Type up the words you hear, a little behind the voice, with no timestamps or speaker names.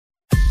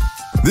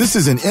This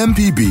is an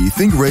MPB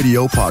Think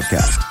Radio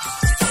podcast.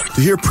 To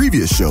hear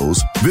previous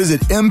shows,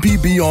 visit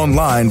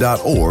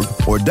mpbonline.org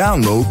or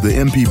download the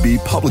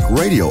MPB Public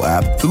Radio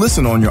app to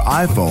listen on your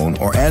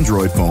iPhone or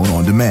Android phone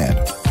on demand.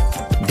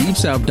 Deep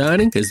South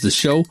Dining is the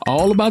show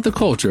all about the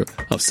culture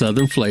of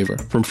Southern flavor,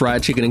 from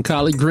fried chicken and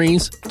collard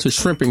greens to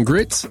shrimp and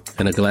grits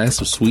and a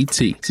glass of sweet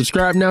tea.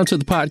 Subscribe now to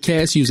the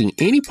podcast using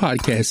any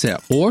podcast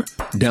app or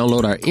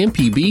download our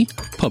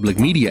MPB Public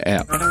Media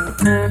app.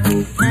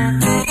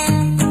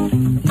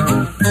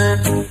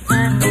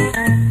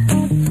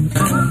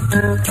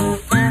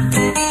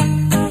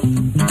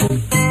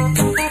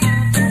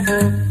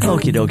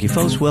 Okie dokie,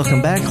 folks.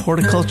 Welcome back.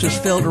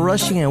 Horticulturist Felder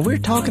Rushing, and we're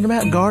talking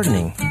about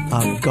gardening.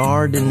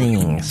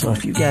 So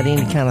if you've got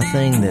any kind of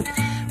thing that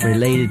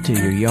related to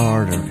your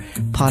yard or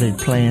potted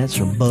plants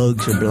or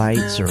bugs or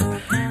blights or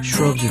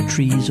shrubs or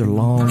trees or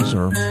lawns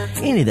or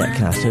any of that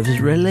kind of stuff is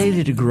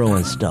related to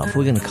growing stuff,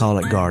 we're going to call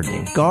it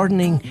gardening.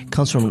 Gardening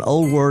comes from an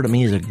old word. It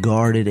means a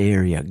guarded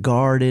area.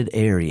 Guarded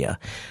area.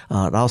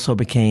 It also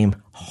became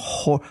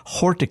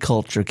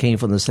horticulture, came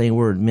from the same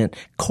word, meant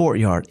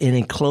courtyard, an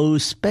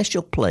enclosed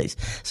special place.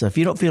 So if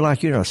you don't feel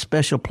like you're in a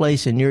special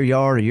place in your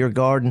yard or your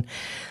garden,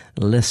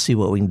 let's see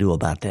what we can do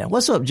about that.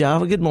 What's up,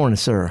 Java? Good morning,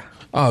 sir.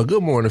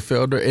 Good morning,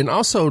 Felder. And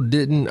also,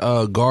 didn't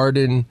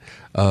garden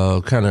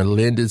kind of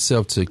lend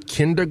itself to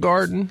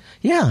kindergarten?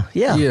 Yeah.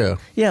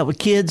 With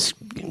kids,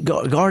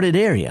 guarded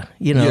area.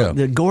 You know,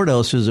 The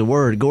gordos is a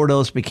word.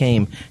 Gordos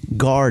became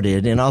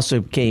guarded and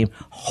also became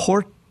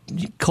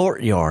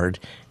courtyard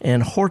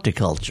and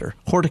horticulture.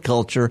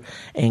 Horticulture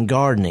and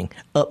gardening,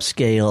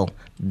 upscale,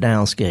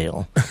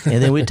 downscale.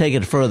 And then we take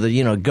it further,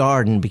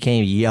 garden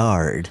became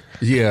yard.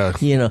 Yeah.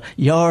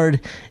 Yard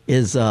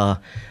is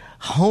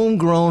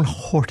homegrown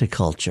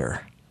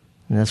horticulture.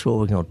 And that's what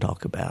we're going to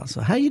talk about.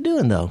 So how you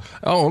doing, though?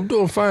 Oh, I'm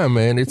doing fine,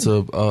 man. It's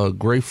a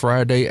great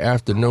Friday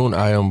afternoon.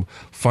 I am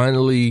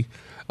finally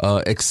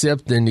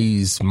accepting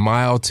these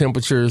mild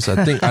temperatures.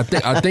 I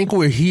think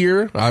we're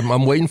here.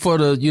 I'm waiting for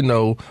the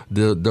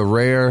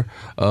rare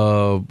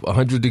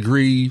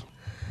 100-degree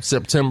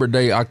September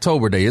day,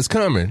 October day. It's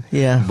coming.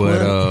 Yeah.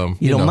 But,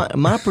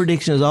 my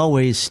prediction is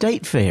always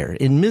State Fair.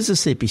 In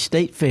Mississippi,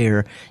 State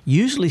Fair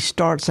usually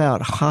starts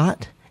out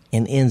hot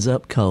and ends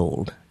up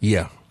cold.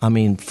 Yeah. I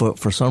mean,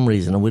 for some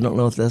reason, and we don't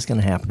know if that's going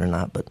to happen or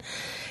not. But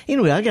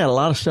anyway, I got a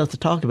lot of stuff to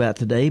talk about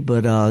today,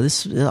 but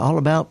this is all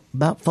about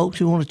folks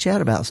who want to chat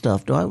about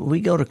stuff.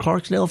 We go to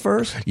Clarksdale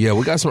first? Yeah,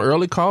 we got some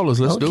early callers.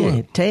 Let's do it.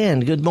 Okay.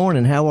 Tan, good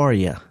morning. How are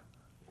you?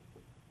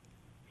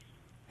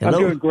 Hello?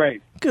 I'm doing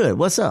great. Good.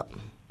 What's up?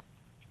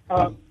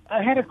 I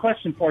had a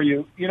question for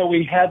you.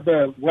 We had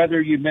the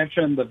weather you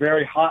mentioned, the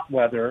very hot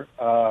weather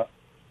over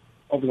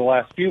the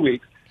last few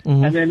weeks.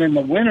 Mm-hmm. And then in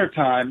the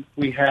wintertime,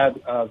 we had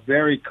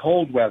very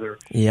cold weather.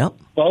 Yep.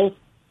 Both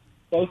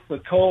the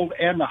cold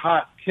and the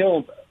hot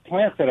killed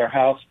plants at our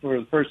house for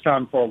the first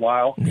time for a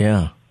while.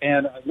 Yeah.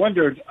 And I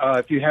wondered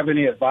if you have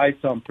any advice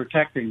on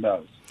protecting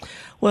those.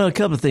 Well, a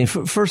couple of things.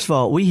 First of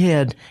all,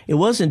 it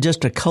wasn't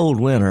just a cold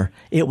winter.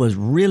 It was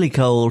really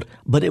cold,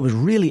 but it was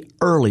really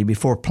early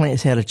before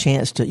plants had a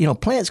chance to,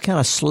 plants kind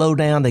of slow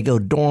down. They go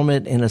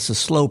dormant, and it's a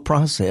slow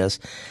process.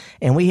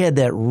 And we had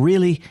that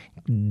really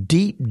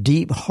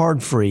deep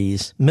hard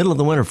freeze, middle of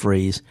the winter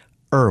freeze,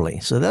 early.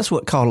 So that's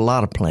what caught a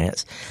lot of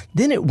plants.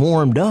 Then it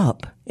warmed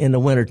up in the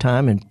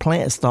wintertime, and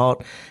plants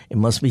thought it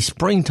must be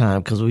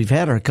springtime because we've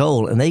had our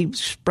cold, and they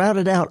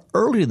sprouted out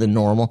earlier than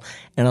normal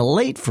and a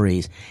late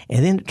freeze,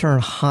 and then it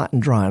turned hot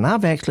and dry. And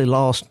I've actually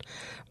lost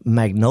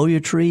magnolia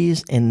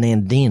trees and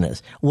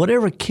nandinas.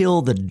 Whatever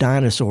killed the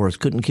dinosaurs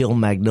couldn't kill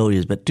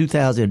magnolias, but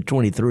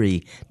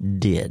 2023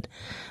 did.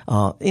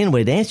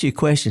 Anyway, to answer your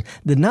question,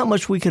 there's not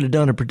much we could have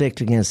done to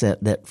protect against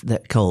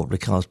that cold,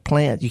 because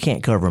plants, you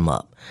can't cover them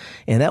up.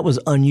 And that was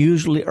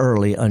unusually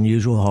early,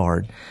 unusual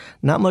hard.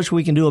 Not much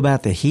we can do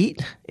about the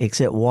heat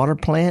except water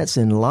plants,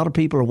 and a lot of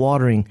people are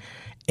watering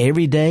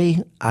every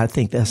day. I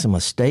think that's a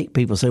mistake.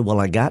 People say,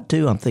 well, I got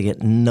to. I'm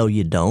thinking, no,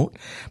 you don't.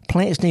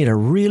 Plants need a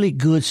really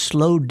good,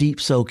 slow,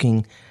 deep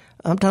soaking.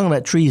 I'm talking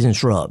about trees and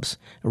shrubs.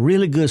 A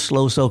really good,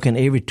 slow soaking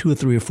every 2 or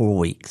 3 or 4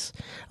 weeks.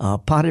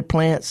 Potted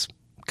plants,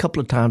 a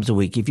couple of times a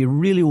week. If you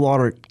really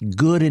water it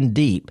good and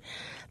deep,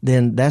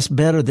 then that's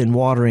better than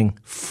watering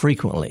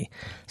frequently.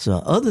 So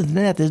other than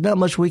that, there's not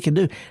much we can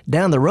do.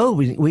 Down the road,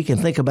 we can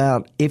think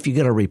about, if you're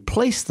going to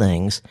replace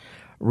things,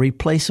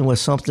 replace them with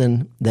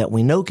something that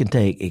we know can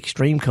take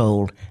extreme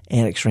cold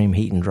and extreme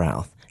heat and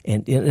drought.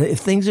 And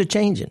things are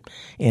changing.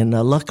 And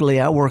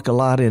luckily, I work a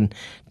lot in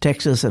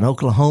Texas and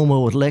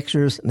Oklahoma with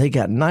lectures. And they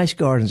got nice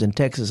gardens in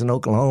Texas and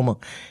Oklahoma.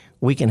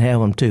 We can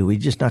have them too. We're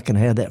just not going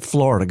to have that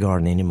Florida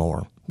garden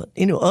anymore. But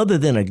other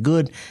than a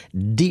good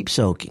deep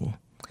soaking,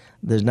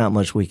 there's not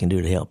much we can do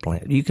to help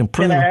plant. You can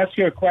prune. Can I ask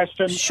you a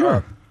question?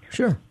 Sure.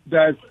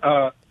 Does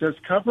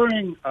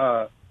covering,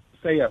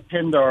 say, a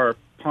Pindar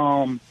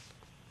palm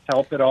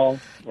help at all?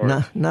 Or?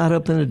 Not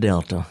up in the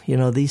Delta.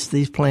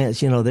 These plants,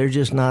 they're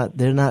just not.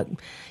 They're not.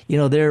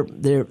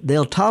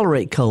 They'll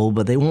tolerate cold,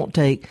 but they won't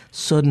take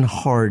sudden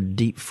hard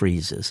deep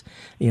freezes.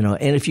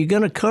 And if you're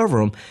going to cover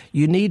them,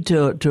 you need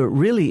to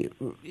really.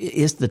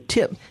 It's the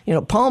tip.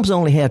 Palms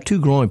only have 2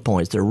 growing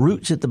points. Their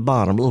roots at the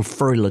bottom, little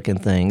furry looking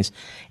things,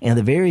 and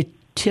the very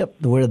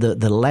tip where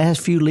the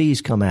last few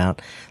leaves come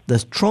out, the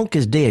trunk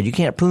is dead. You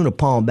can't prune a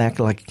palm back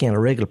like you can a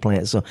regular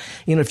plant. So,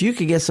 if you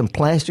could get some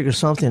plastic or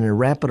something and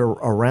wrap it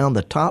around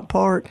the top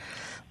part,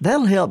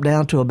 that'll help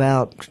down to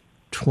about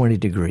 20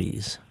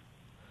 degrees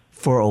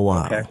for a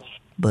while. Okay.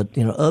 But,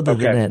 other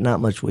than that, not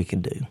much we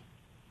can do.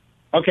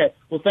 Okay.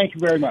 Well, thank you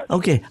very much.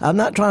 Okay. I'm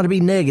not trying to be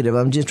negative.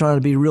 I'm just trying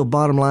to be real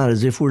bottom line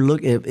as if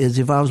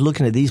if I was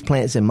looking at these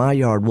plants in my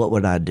yard, what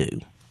would I do?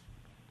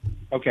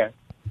 Okay.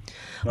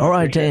 All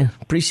right, Dan.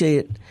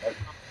 Appreciate it.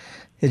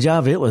 Hey,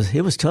 Java, it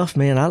was tough,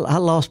 man. I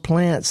lost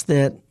plants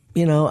that,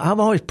 I've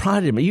always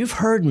prided me. You've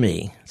heard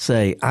me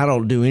say, I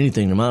don't do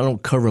anything to them. I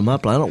don't cover my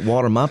plant. I don't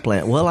water my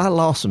plant. Well, I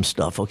lost some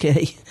stuff,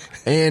 okay?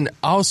 And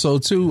also,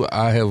 too,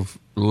 I have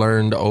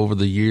learned over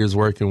the years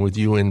working with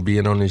you and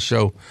being on this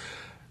show,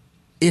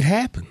 it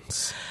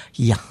happens.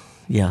 Yeah.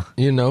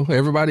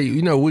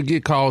 Everybody, we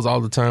get calls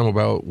all the time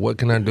about what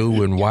can I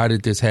do and why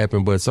did this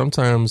happen? But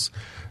sometimes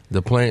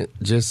the plant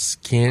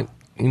just can't,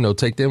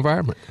 take the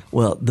environment.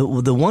 Well,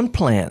 the one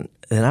plant,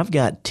 and I've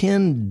got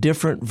 10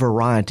 different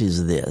varieties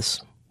of this.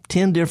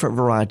 10 different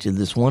varieties of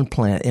this one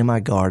plant in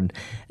my garden.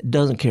 It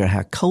doesn't care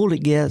how cold it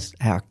gets,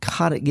 how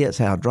hot it gets,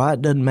 how dry,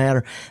 it doesn't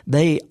matter.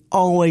 They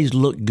always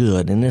look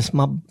good, and it's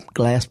my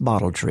glass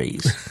bottle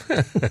trees.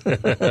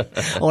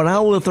 Oh, and I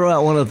will throw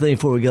out one other thing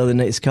before we go to the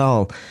next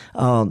call.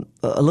 A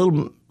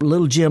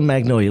little gem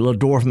magnolia, a little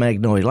dwarf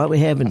magnolia, like we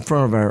have in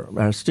front of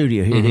our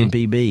studio here at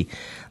MPB.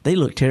 They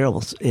look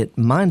terrible.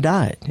 Mine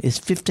died. It's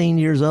 15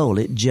 years old.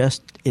 It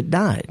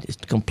died. It's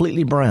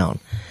completely brown.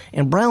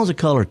 And brown's a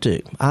color,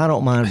 too. I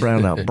don't mind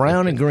brown now.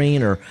 Brown and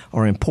green are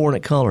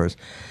important colors.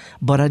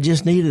 But I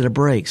just needed a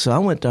break. So I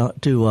went to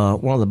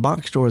one of the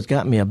box stores,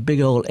 got me a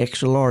big old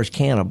extra large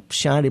can of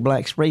shiny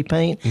black spray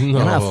paint, and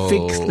I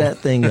fixed that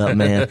thing up,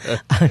 man.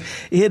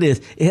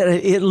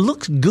 It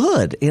looks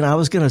good. I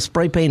was going to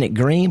spray paint it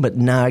green, but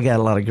now I got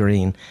a lot of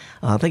green.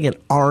 I think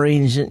it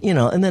orange,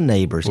 and the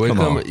neighbors. Well,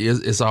 come on.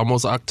 It's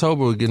almost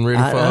October. We're getting ready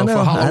for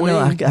Halloween.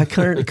 I know. I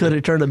could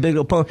have turned a big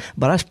old pumpkin,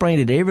 but I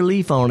sprayed every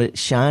leaf on it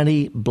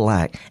shiny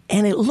black,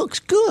 and it looks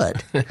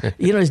good.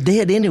 It's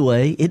dead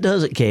anyway. It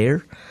doesn't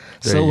care.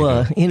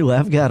 Anyway,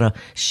 I've got a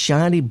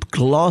shiny,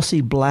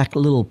 glossy black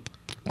little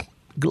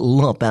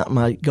lump out in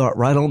my garden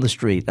right on the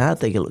street. I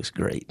think it looks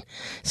great.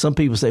 Some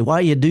people say,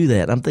 why you do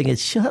that? I'm thinking,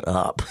 shut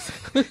up,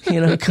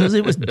 because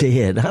it was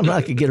dead. I'm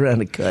not going to get around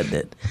to cutting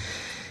it.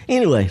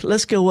 Anyway,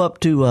 let's go up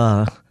to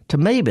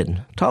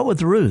Mabin. Talk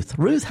with Ruth.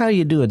 Ruth, how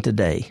you doing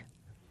today?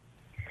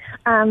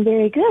 I'm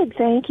very good,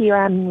 thank you.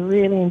 I'm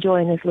really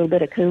enjoying this little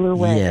bit of cooler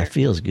weather. Yeah, it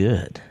feels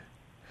good.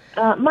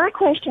 My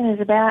question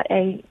is about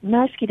a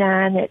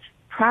muscadine that's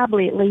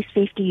probably at least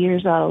 50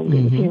 years old.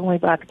 Mm-hmm. When we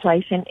bought the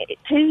place. And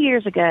 2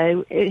 years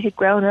ago, it had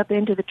grown up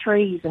into the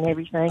trees and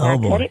everything. I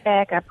cut it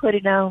back. I put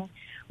it on.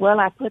 Well,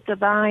 I put the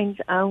vines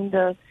on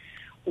the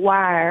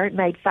wire. It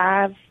made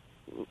five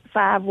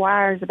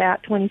wires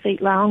about 20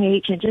 feet long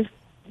each, and just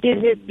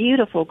did it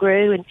beautiful.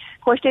 Grew, and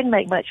of course didn't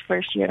make much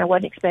first year, and I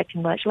wasn't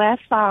expecting much.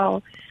 Last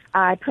fall,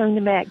 I pruned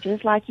them back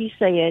just like you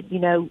said.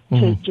 To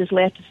just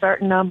left a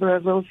certain number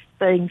of little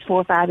things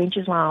 4 or 5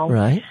 inches long.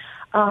 Right.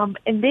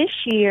 And this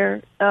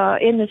year,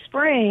 in the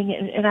spring,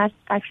 and I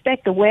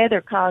expect the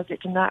weather caused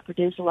it to not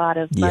produce a lot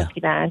of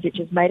muscadines. It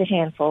just made a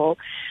handful.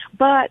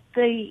 But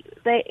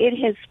it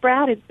has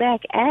sprouted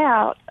back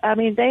out. I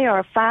mean, they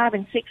are 5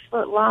 and 6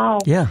 foot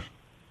long. Yeah.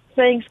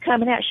 Things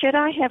coming out. Should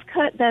I have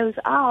cut those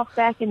off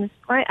back in the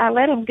spring? I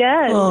let them go.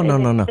 Oh,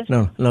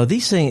 no.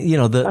 These things,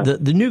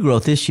 the new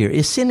growth this year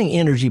is sending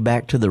energy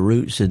back to the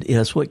roots, and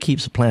that's what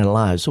keeps the plant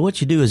alive. So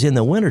what you do is in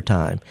the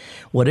wintertime,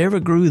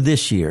 whatever grew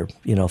this year,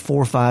 4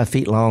 or 5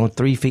 feet long,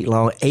 3 feet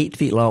long, 8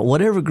 feet long,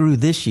 whatever grew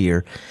this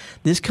year,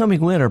 this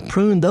coming winter,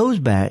 prune those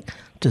back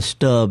to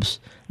stubs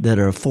that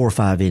are 4 or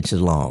 5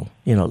 inches long.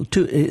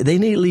 They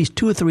need at least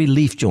 2 or 3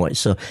 leaf joints.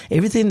 So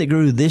everything that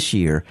grew this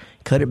year,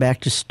 cut it back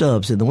to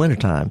stubs in the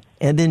wintertime.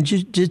 And then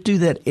just do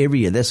that every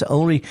year. That's the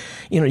only,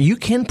 you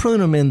can prune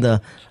them in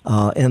the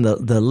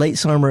late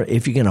summer.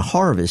 If you're going to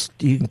harvest,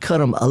 you can cut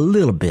them a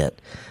little bit.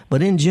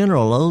 But in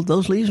general,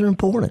 those leaves are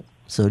important.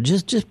 So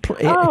just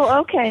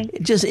okay.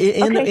 Just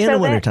in the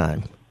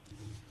wintertime.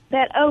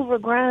 That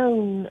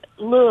overgrown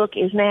look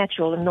is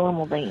natural and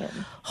normal then.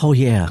 Oh,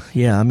 yeah.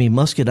 I mean,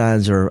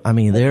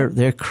 muscadines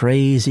they're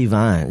crazy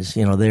vines.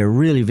 They're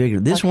really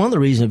vigorous. This is one of the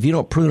reasons if you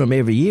don't prune them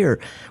every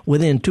year,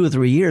 within 2 or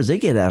 3 years, they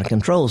get out of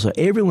control. So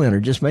every winter,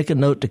 just make a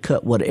note to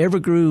cut whatever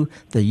grew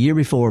the year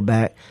before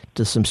back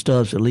to some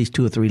stubs, at least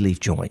 2 or 3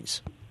 leaf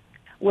joints.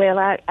 Well,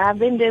 I've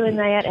been doing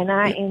that, and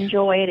I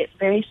enjoy it. It's a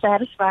very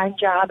satisfying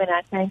job, and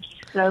I thank you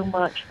so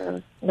much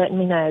for letting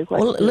me know.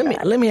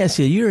 Let me ask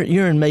you.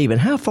 You're in Maven.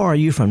 How far are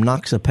you from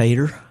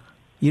Noxapater?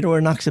 You know where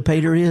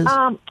Noxapater is?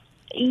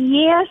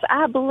 Yes,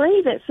 I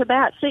believe it's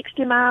about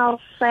 60 miles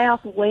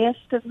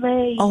southwest of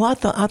me. Oh, I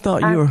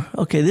thought you were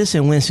okay. This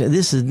in Winston.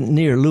 This is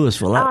near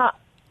Louisville. Now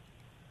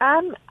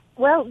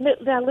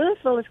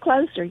Louisville is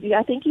closer.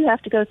 I think you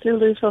have to go through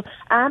Louisville.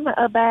 I'm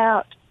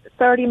about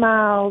 30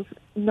 miles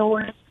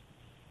northwest,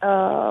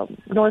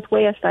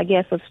 I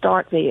guess, of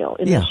Starkville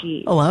in the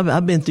Shoe. Oh,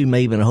 I've been through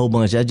Maben a whole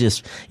bunch. I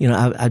just,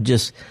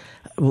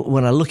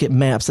 when I look at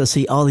maps, I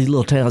see all these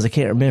little towns I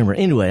can't remember.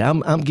 Anyway,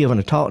 I'm giving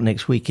a talk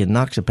next week in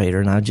Noxapater,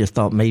 and I just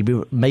thought maybe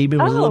it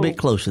was a little bit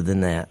closer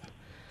than that.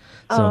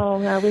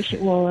 So, I wish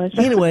it was.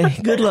 Anyway,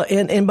 good luck.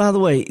 And by the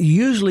way,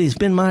 usually it's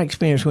been my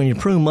experience when you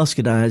prune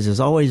muscadines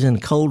is always in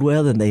cold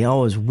weather, and they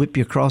always whip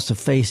you across the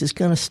face. It's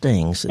going to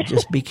sting, so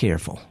just be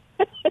careful.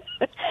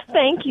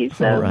 Thank you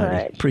so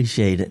much.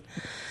 Appreciate it.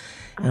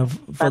 Now,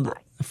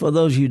 for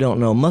those of you who don't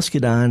know,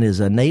 muscadine is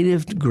a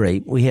native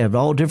grape. We have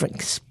all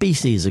different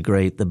species of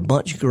grape: the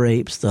bunch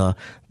grapes, the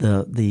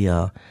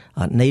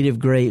native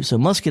grapes. So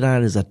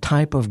muscadine is a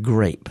type of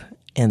grape,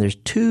 and there's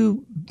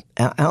two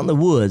out in the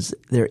woods.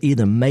 They're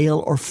either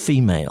male or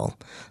female.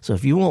 So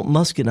if you want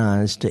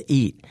muscadines to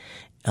eat,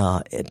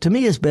 to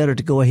me, it's better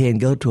to go ahead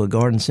and go to a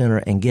garden center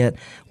and get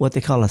what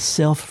they call a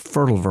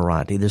self-fertile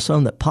variety. There's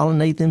some that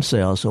pollinate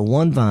themselves, so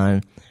one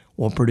vine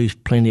will produce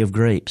plenty of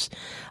grapes.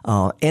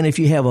 And if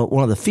you have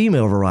one of the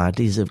female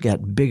varieties that have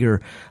got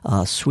bigger,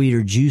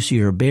 sweeter,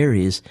 juicier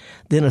berries,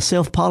 then a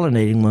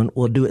self-pollinating one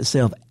will do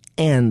itself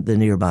and the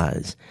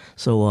nearbys.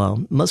 So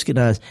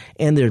muscadines,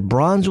 and there's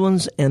bronze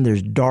ones and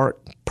there's dark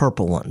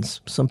purple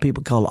ones. Some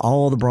people call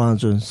all the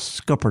bronze ones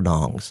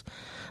scupperdongs,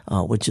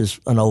 which is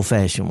an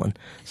old-fashioned one.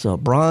 So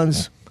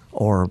bronze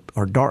or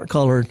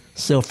dark-colored,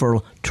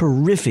 self-fertile,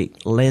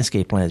 terrific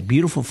landscape plants,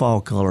 beautiful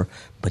fall color,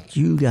 but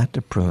you got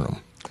to prune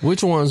them.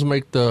 Which ones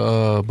make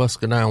the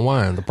muscadine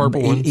wine? The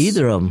purple ones?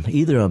 Either of them.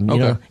 Okay. You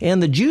know?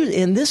 And the juice.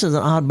 And this is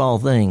an oddball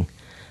thing.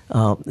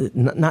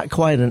 Not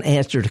quite an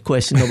answer to a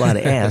question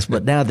nobody asked,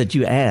 but now that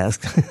you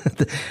asked,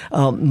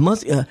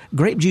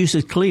 grape juice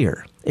is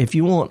clear. If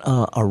you want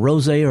a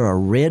rosé or a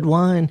red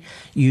wine,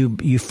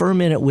 you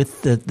ferment it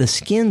with the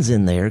skins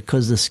in there,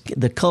 because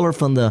the color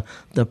from the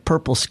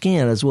purple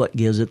skin is what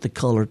gives it the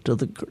color to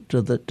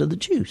the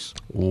juice.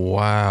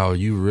 Wow,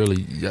 you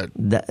really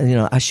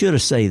I should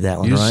have saved that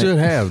one. You right? should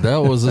have.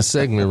 That was a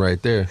segment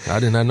right there. I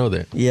did not know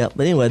that. Yeah,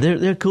 but anyway,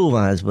 they're cool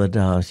vines, but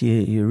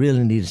you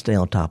really need to stay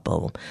on top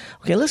of them.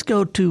 Okay, let's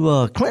go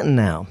to Clinton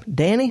now.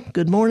 Danny,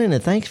 good morning,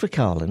 and thanks for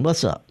calling.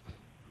 What's up?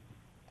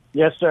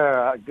 Yes,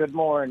 sir. Good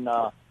morning.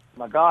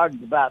 My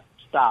garden's about to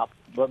stop,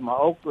 but my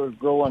okra is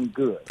growing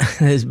good.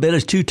 It's better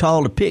it's too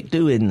tall to pick,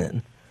 too, isn't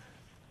it?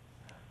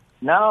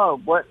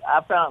 No, what I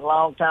found a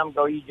long time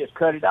ago, you just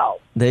cut it off.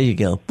 There you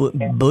go.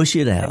 Bush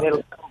it out.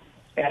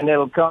 And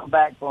it'll come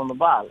back from the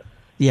bottom.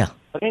 Yeah.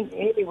 But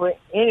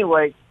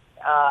anyway,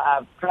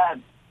 I've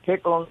tried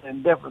pickling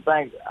and different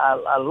things.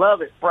 I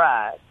love it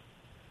fried,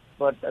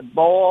 but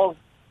boiled,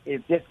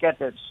 it just got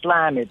that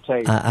slimy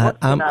taste.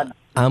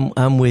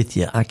 I'm with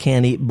you. I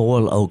can't eat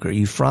boiled okra.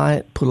 You fry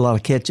it, put a lot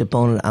of ketchup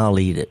on it, I'll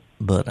eat it.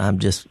 But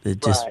it's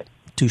just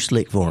too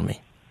slick for me.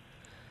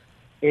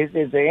 Is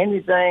there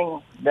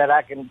anything that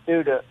I can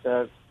do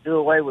to do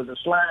away with the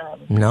slime?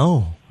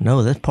 No,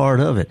 that's part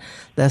of it.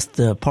 That's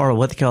the part of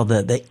what they call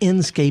the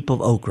inscape of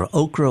okra.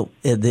 Okra,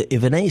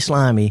 if it ain't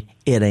slimy,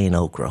 it ain't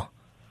okra.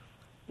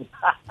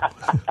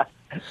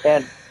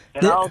 and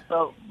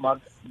also, my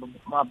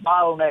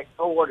bottleneck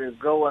gourd is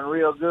growing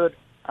real good.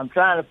 I'm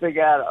trying to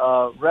figure out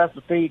a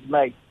recipe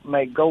to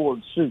make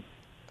gourd soup.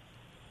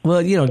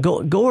 Well,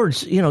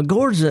 gourds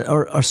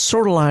are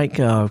sort of like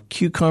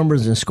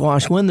cucumbers and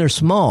squash when they're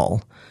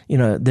small.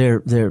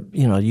 They're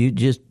you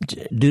just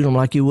do them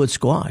like you would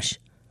squash.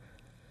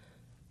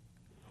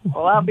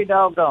 Well, I'll be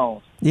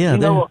doggone. Yeah, you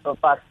know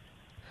about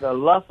the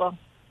luffa?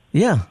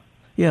 Yeah.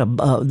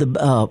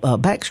 The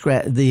back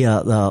scratch,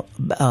 the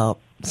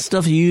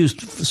stuff you use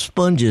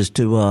sponges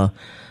to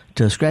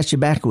scratch your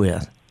back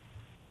with.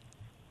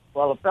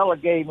 Well, a fella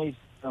gave me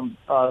some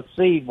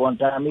seed one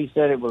time. He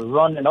said it was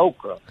running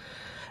okra.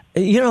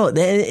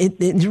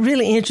 It's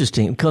really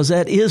interesting because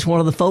that is one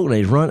of the folk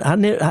names.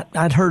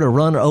 I'd heard of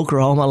runner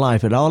okra all my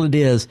life, but all it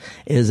is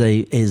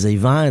a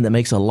vine that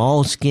makes a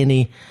long,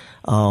 skinny.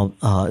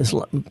 It's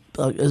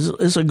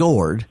a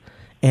gourd,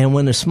 and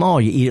when they're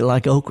small, you eat it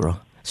like okra.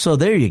 So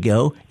there you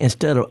go.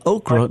 Instead of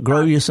okra,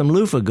 grow you some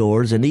loofah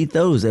gourds and eat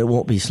those. It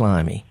won't be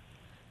slimy.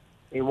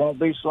 It won't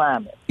be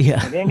slimy.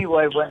 Yeah. But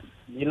anyway, when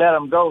you let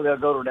them go, they'll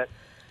go to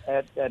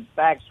that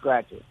back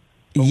scratcher.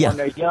 But when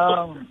they're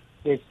young,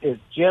 it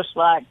tastes just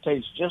like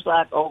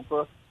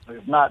okra, but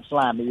it's not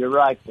slimy. You're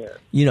right there.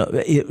 You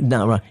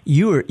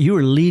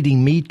were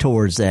leading me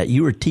towards that.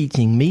 You were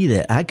teaching me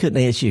that. I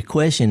couldn't ask you a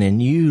question,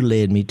 and you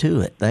led me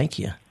to it. Thank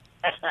you.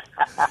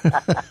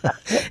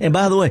 And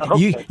by the way,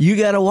 you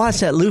got to watch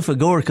that loofah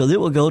gourd because it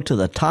will go to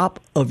the top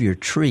of your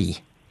tree.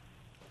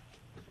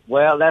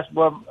 Well, that's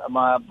where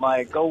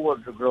my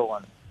gourds are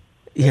growing.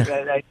 Yeah.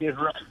 They just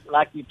run,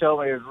 like you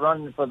told me, it's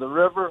running for the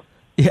river.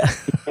 Yeah.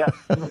 Yeah.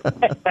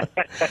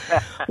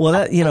 Well,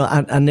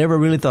 I never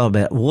really thought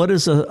about it. What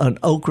is an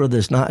okra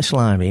that's not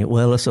slimy?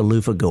 Well, it's a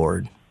loofah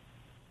gourd.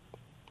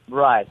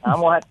 Right.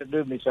 I'm going to have to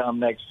do me some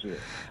next year.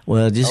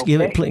 Well, just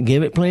give it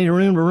plenty of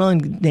room to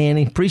run,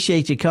 Danny.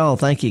 Appreciate your call.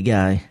 Thank you,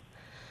 Guy.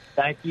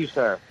 Thank you,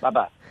 sir.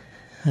 Bye-bye.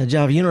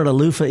 Jav, you know what a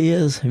loofah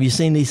is? Have you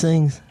seen these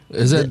things?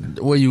 Is that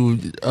where you?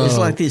 It's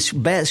like this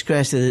bat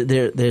scratch.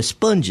 They're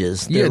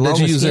sponges. Yeah, that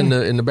you use in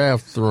the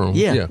bathroom.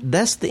 Yeah,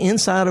 that's the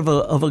inside of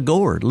a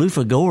gourd,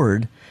 loofah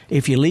gourd.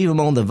 If you leave them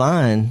on the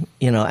vine,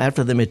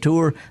 after they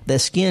mature, that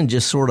skin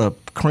just sort of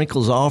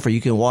crinkles off, or you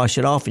can wash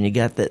it off, and you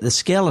got the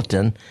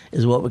skeleton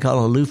is what we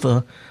call a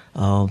loofah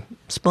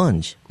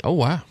sponge. Oh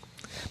wow!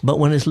 But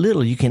when it's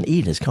little, you can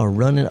eat it. It's called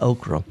running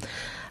okra.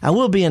 I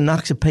will be in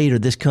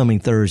Noxapater this coming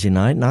Thursday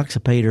night.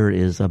 Noxapater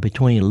is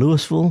between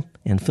Louisville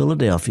and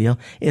Philadelphia.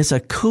 It's a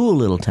cool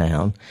little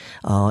town.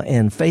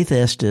 And Faith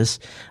Estes,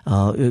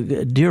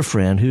 a dear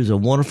friend who's a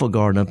wonderful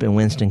gardener up in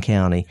Winston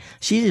County,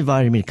 she's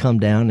invited me to come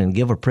down and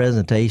give a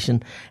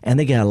presentation. And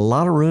they got a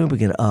lot of room. We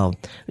got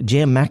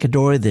Jan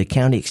McAdory, the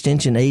county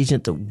extension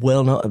agent, the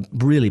well-known,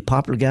 really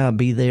popular guy, will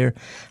be there.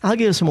 I'll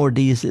give some more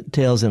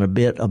details in a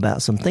bit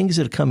about some things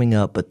that are coming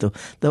up. But the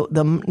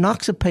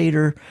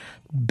Noxapater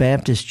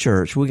Baptist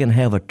Church, we're going to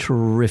have a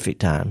terrific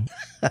time.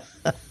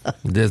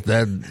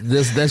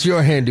 That's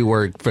your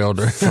handiwork,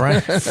 Felder.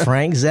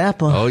 Frank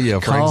Zappa. Oh yeah,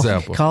 Frank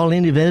Zappa. Call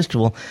Indy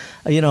Vegetable.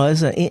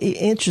 It's an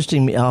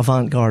interesting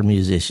avant-garde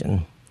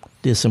musician.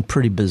 Did some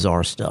pretty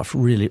bizarre stuff.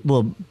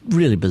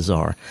 Really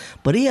bizarre.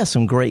 But he has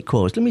some great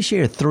quotes. Let me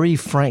share 3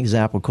 Frank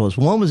Zappa quotes.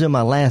 One was in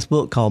my last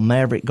book called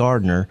Maverick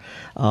Gardener,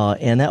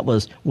 and that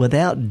was,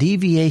 "Without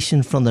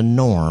deviation from the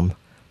norm,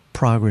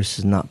 progress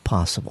is not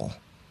possible."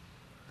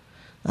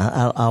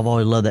 I've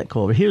always loved that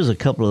quote. But here's a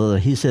couple of other.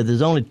 He said,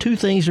 "There's only 2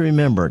 things to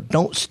remember.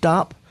 Don't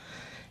stop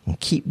and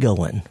keep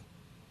going."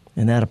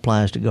 And that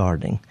applies to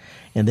gardening.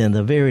 And then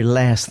the very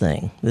last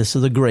thing, this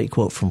is a great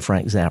quote from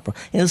Frank Zappa,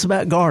 and it's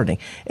about gardening.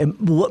 And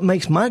what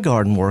makes my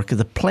garden work is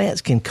the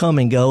plants can come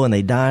and go and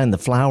they die and the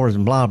flowers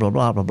and blah, blah,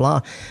 blah, blah,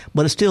 blah,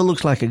 but it still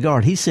looks like a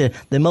garden. He said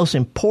the most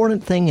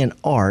important thing in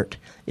art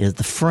is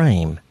the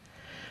frame.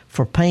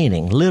 For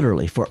painting,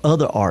 literally, for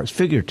other arts,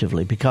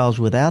 figuratively, because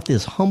without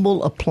this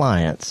humble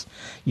appliance,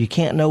 you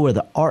can't know where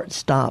the art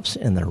stops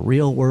and the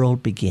real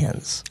world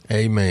begins.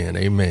 Amen,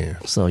 amen.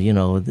 So,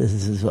 this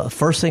is the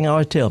first thing I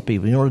always tell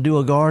people. You want to do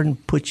a garden,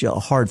 put your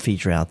hard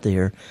feature out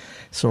there.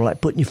 Sort of like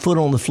putting your foot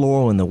on the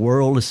floor when the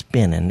world is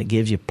spinning. It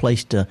gives you a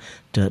place to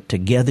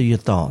gather your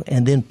thought,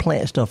 and then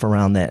plant stuff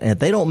around that. And if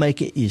they don't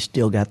make it, you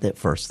still got that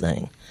first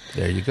thing.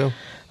 There you go.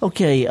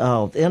 Okay,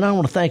 and I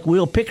want to thank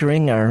Will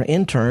Pickering, our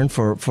intern,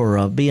 for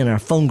being our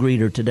phone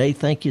greeter today.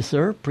 Thank you,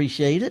 sir.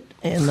 Appreciate it.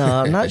 And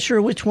I'm not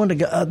sure which one to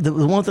go. The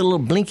one with the little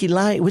blinky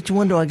light, which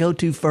one do I go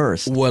to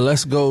first? Well,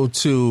 let's go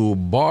to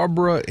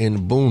Barbara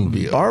in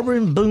Boonville. Barbara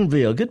in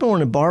Boonville. Good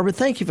morning, Barbara.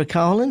 Thank you for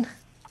calling.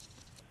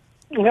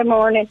 Good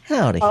morning.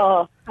 Howdy.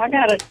 I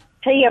got a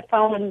tip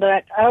on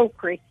that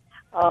okra.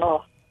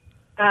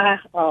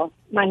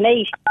 My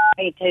niece told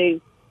me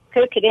to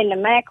cook it in the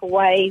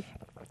microwave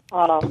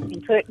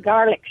and put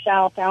garlic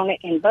salt on it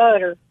and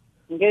butter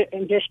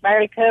and just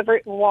barely cover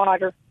it in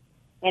water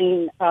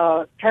and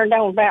turn it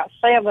on about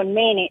 7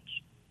 minutes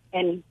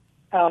and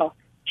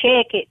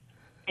check it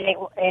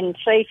and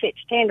see if it's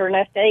tender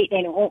enough to eat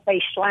and it won't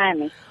be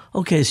slimy.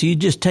 Okay, so you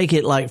just take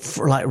it like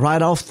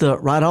right off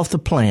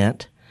the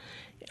plant.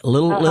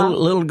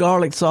 Little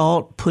garlic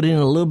salt, put in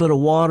a little bit of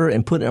water,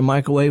 and put it in a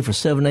microwave for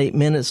 7-8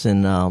 minutes,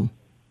 and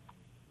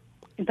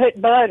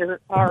put butter,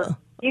 or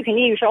you can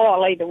use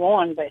oil, either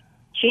one. But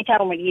she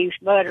told me to use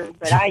butter,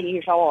 but I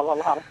use oil a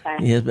lot of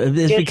times. Yes,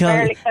 it's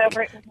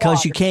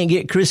because you can't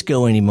get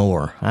Crisco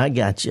anymore. I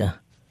got you.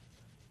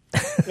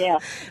 Yeah,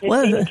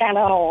 it's kind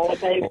of oil.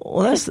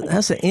 Well,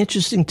 that's an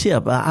interesting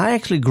tip. I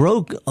actually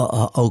grow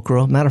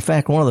okra. Matter of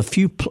fact, one of the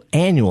few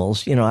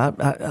annuals.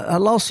 I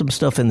lost some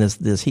stuff in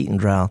this heat and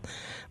drought,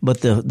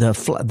 but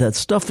the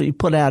stuff that you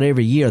put out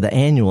every year, the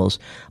annuals,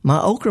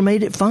 my okra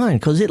made it fine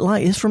because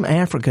it's from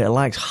Africa. It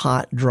likes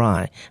hot,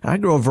 dry. I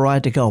grow a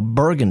variety called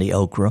burgundy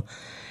okra.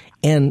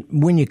 And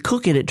when you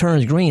cook it, it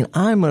turns green.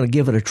 I'm going to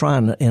give it a try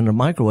in the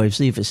microwave,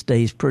 see if it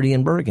stays pretty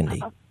and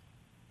burgundy.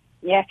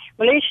 Yeah,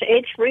 well,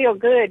 it's real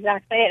good.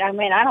 Like that. I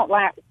mean, I don't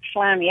like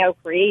slimy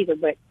okra either,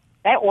 but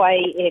that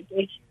way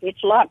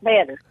it's a lot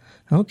better.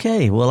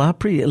 Okay, well,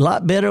 a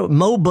lot better.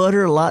 More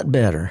butter, a lot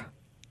better.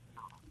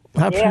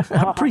 I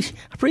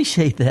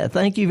appreciate that.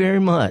 Thank you very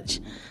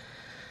much.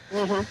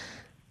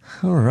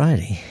 Mm-hmm. All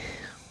righty.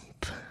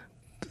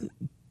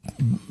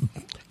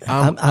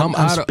 I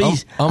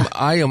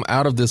am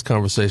out of this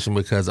conversation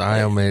because I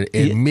am an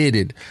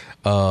admitted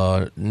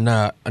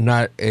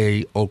not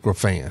a okra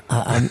fan.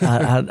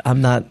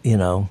 I'm not,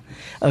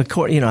 of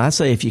course, I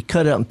say if you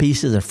cut it up in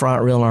pieces and fry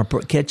it real and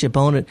put ketchup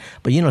on it,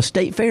 but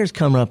State Fair's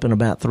coming up in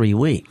about 3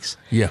 weeks.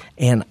 Yeah.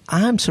 And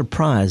I'm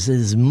surprised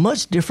there's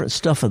much different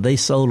stuff that they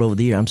sold over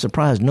the year. I'm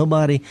surprised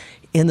nobody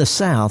in the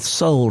South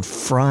sold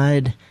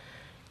fried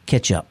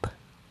ketchup.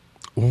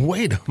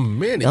 Wait a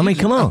minute. I mean,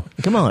 come on.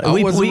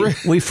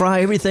 We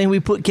fry everything. We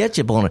put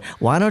ketchup on it.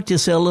 Why don't you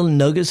sell little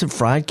nuggets of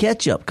fried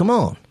ketchup? Come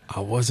on. I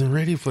wasn't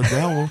ready for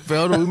that one,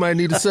 Felder. We might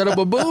need to set up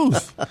a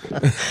booth.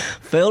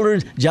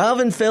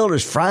 Java and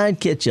Felder's fried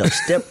ketchup.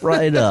 Step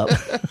right up.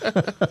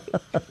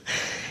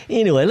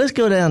 Anyway, let's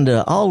go down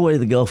all the way to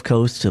the Gulf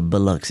Coast to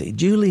Biloxi.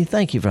 Julie,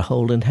 thank you for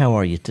holding. How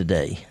are you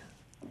today?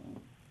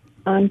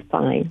 I'm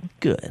fine.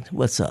 Good.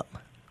 What's up?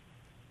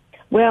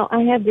 Well,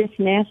 I have this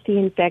nasty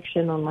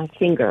infection on my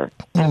finger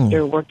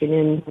after working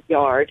in the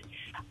yard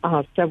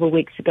several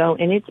weeks ago,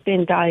 and it's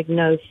been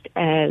diagnosed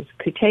as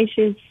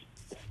cutaneous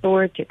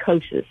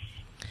psoriasis,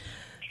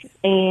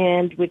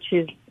 and which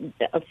is,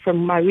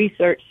 from my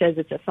research, says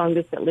it's a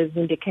fungus that lives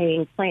in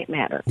decaying plant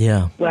matter.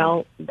 Yeah.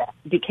 Well,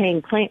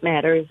 decaying plant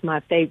matter is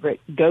my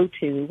favorite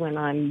go-to when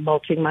I'm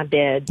mulching my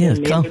bed and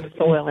moving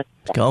soil.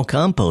 It's called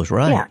compost,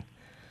 right? Yeah.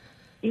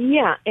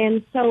 Yeah,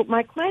 and so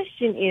my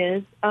question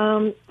is,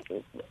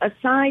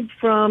 aside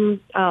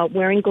from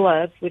wearing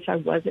gloves, which I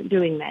wasn't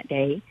doing that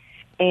day,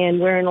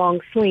 and wearing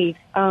long sleeves,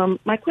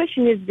 my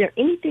question is there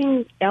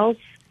anything else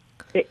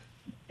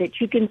that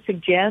you can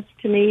suggest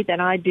to me that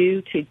I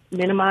do to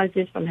minimize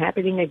this from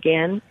happening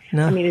again?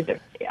 No. I mean, is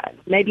there,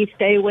 maybe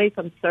stay away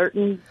from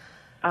certain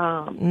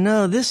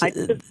no, this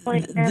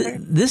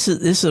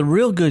is a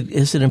real good.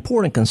 It's an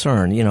important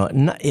concern. You know,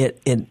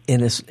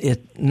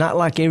 it's not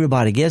like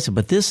everybody gets it,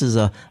 but this is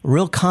a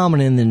real common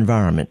in the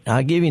environment.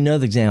 I'll give you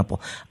another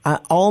example.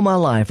 All my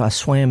life, I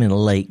swam in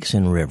lakes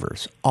and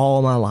rivers.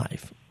 All my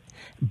life,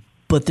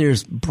 but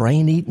there's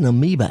brain-eating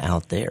amoeba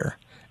out there,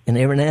 and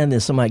every now and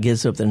then somebody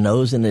gets up their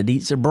nose and it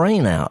eats their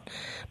brain out.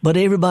 But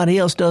everybody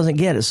else doesn't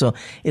get it. So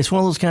it's one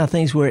of those kind of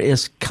things where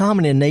it's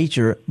common in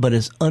nature, but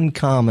it's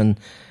uncommon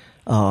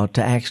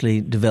to actually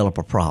develop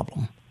a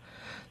problem.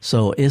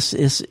 So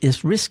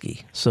it's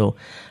risky. So,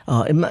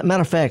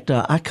 matter of fact,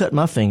 I cut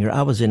my finger.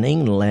 I was in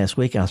England last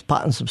week. I was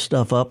potting some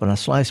stuff up, and I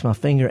sliced my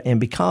finger. And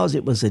because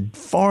it was a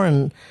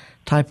foreign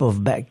type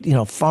of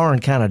foreign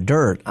kind of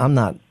dirt, I'm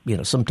not,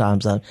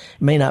 sometimes it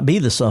may not be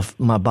the stuff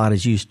my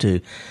body's used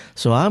to.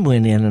 So I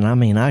went in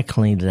and I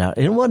cleaned it out.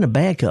 It wasn't a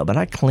bad cut, but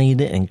I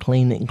cleaned it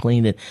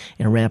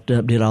and wrapped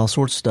up, did all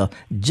sorts of stuff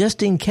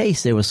just in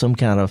case there was some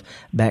kind of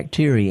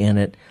bacteria in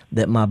it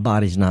that my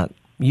body's not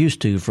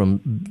used to from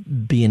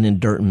being in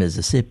dirt in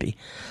Mississippi.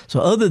 So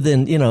other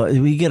than,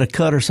 we get a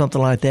cut or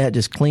something like that,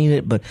 just clean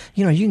it. But,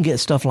 you can get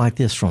stuff like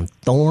this from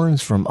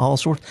thorns, from all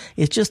sorts.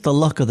 It's just the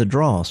luck of the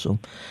draw. So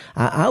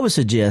I would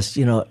suggest,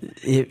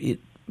 and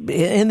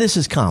this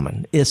is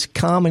common. It's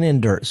common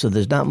in dirt, so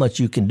there's not much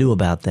you can do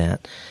about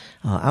that.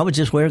 I would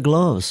just wear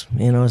gloves.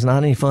 It's not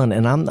any fun.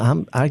 And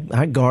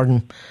I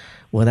garden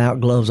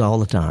without gloves all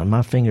the time.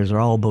 My fingers are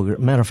all boogered.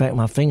 Matter of fact,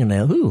 my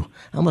fingernail,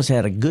 I must have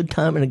had a good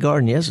time in the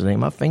garden yesterday.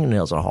 My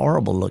fingernails are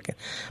horrible looking.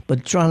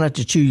 But try not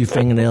to chew your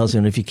fingernails,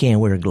 and if you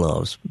can, wear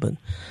gloves. But,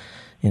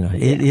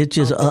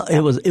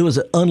 it was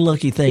an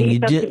unlucky thing.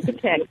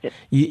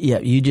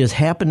 You just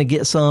happened to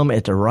get some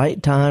at the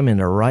right time and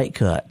the right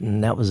cut,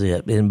 and that was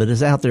it. But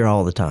it's out there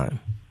all the time.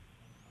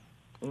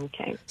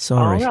 Okay.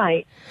 Sorry. All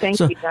right. Thank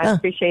you. I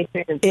appreciate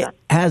your insight.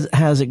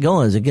 How's it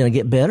going? Is it going to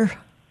get better?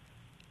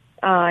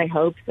 I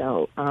hope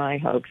so.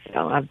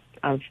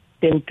 I've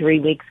been 3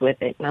 weeks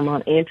with it, and I'm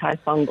on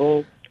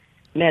antifungal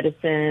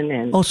medicine.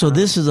 And so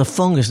this is a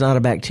fungus, not a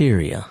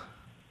bacteria.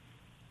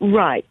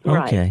 Right.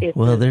 Okay.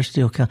 Well, there's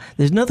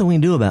nothing we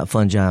can do about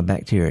fungi and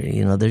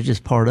bacteria. They're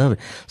just part of it.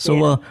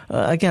 So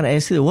I got to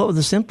ask you, what were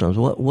the symptoms?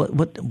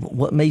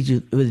 What made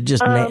you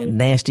just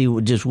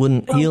nasty? Just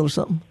wouldn't heal or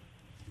something?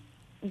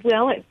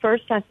 Well, at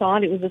first I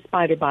thought it was a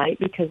spider bite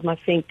because my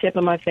tip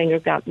of my finger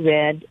got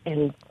red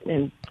and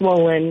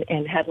swollen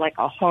and had like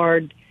a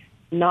hard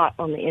knot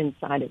on the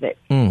inside of it.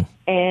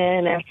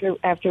 And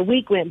after a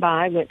week went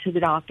by, I went to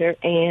the doctor,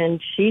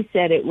 and she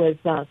said it was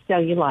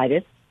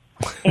cellulitis.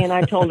 And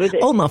I told her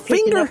that my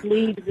finger, up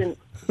leaves and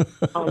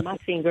on my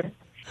finger,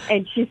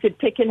 and she said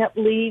picking up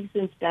leaves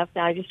and stuff.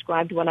 And I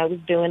described what I was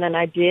doing, and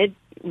I did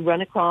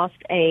run across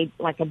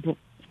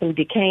some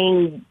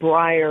decaying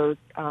briar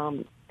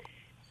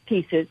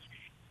pieces,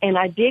 and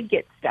I did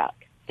get stuck.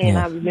 And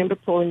I remember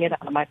pulling it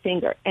out of my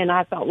finger, and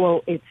I thought,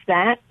 well, it's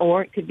that,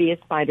 or it could be a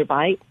spider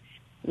bite.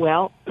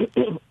 Well,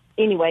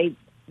 anyway,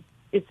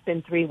 it's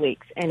been 3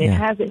 weeks, and it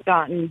hasn't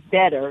gotten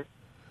better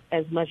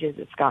as much as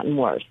it's gotten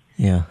worse.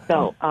 Yeah.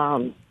 So,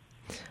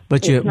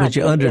 but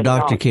you're under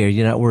doctor care.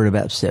 You're not worried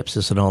about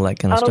sepsis and all that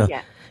kind of stuff.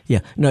 Yeah. Yeah.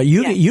 No,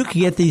 you can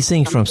get these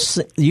things from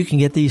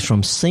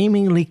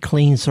seemingly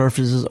clean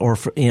surfaces, or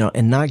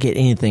and not get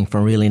anything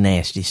from really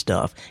nasty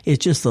stuff.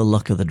 It's just the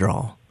luck of the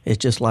draw. It's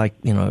just like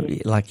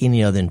like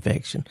any other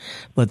infection,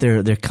 but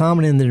they're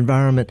common in the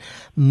environment.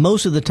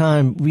 Most of the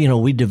time,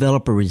 we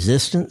develop a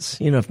resistance,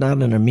 if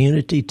not an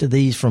immunity to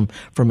these from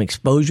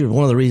exposure.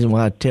 One of the reasons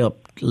why I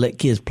let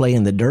kids play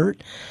in the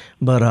dirt,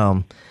 but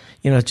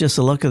it's just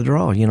the luck of the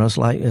draw. It's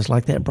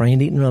like that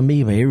brain-eating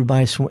amoeba.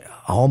 Everybody,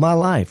 all my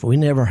life, we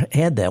never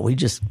had that. We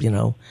just,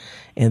 and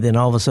then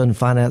all of a sudden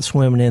find out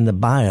swimming in the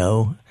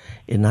bio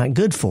is not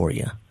good for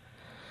you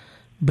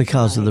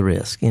because of the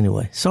risk.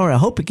 Anyway, sorry, I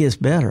hope it gets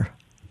better.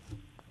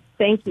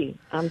 Thank you.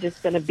 I'm going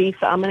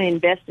to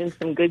invest in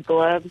some good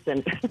gloves,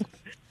 and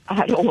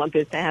I don't want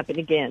this to happen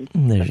again.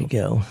 There you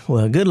go.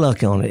 Well, good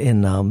luck on it,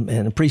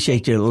 and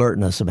appreciate you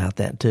alerting us about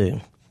that too.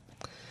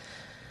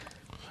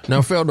 Now,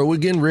 Felder, we're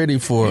getting ready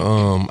for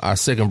our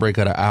second break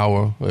of the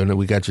hour, and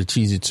we got your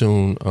cheesy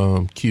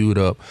tune queued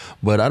up.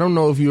 But I don't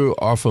know if you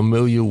are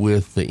familiar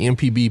with the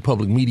MPB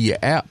Public Media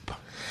app.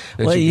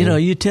 Well,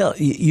 you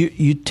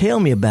tell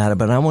me about it,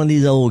 but I'm one of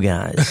these old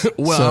guys.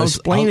 So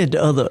explain it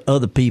to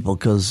other people,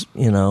 because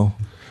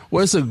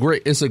Well,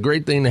 it's a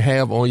great thing to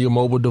have on your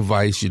mobile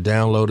device. You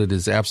download it;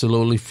 it's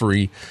absolutely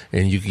free,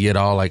 and you can get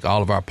all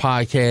of our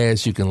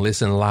podcasts. You can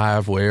listen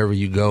live wherever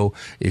you go.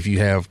 If you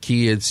have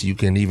kids, you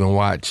can even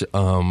watch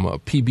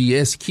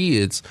PBS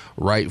Kids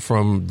right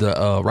from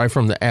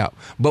the app.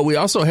 But we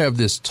also have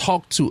this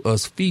Talk to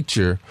Us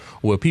feature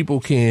where people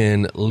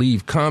can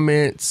leave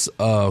comments,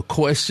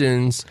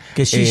 questions.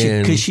 Could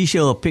she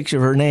show a picture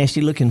of her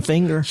nasty looking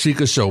finger? She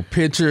could show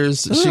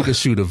pictures. She could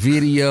shoot a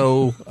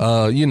video.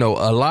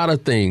 A lot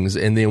of things.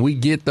 And then we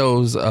get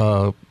those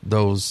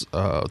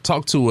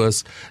talk to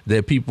us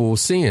that people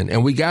send.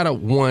 And we got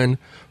one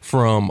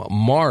from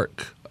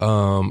Mark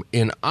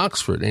in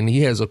Oxford, and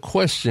he has a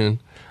question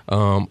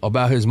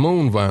about his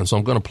moon vine. So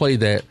I'm going to play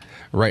that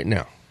right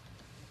now.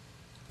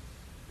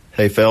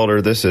 Hey,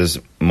 Felder, this is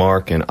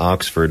Mark in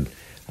Oxford.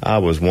 I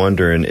was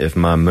wondering if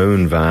my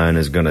moon vine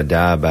is going to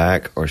die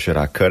back, or should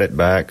I cut it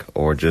back,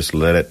 or just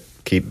let it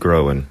keep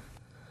growing?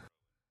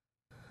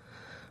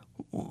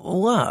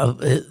 Wow.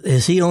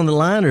 Is he on the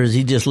line, or has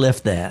he just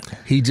left that?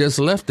 He just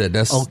left that.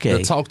 That's okay.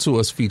 The Talk to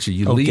Us feature.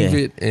 You leave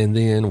it, and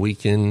then we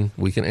can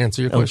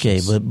answer your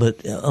questions.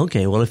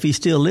 Okay, well, if he's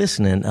still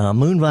listening,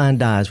 moonvine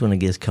dies when it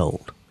gets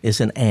cold. It's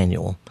an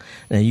annual.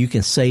 Now, you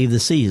can save the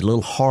seeds,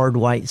 little hard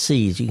white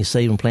seeds. You can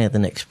save and plant the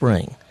next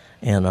spring.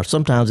 And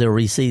sometimes they'll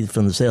reseed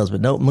from themselves. But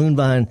no,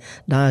 moonvine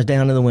dies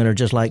down in the winter,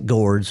 just like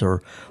gourds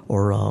or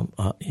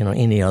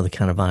any other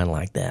kind of vine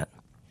like that.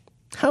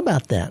 How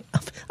about that?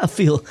 I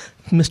feel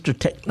Mr.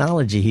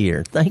 Technology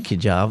here. Thank you,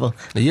 Java.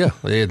 Yeah,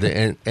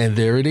 and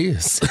there it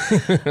is.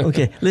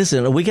 Okay,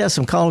 listen, we got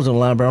some callers on the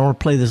line, but I want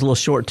to play this little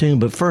short tune.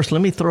 But first,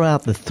 let me throw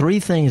out the 3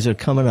 things that are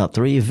coming up,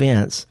 3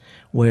 events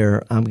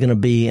where I'm going to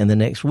be in the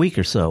next week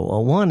or so.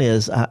 One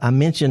is I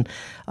mentioned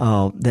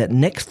that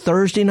next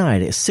Thursday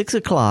night at 6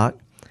 o'clock,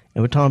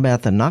 and we're talking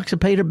about the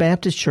Noxapater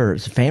Baptist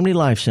Church, the Family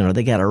Life Center.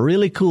 They got a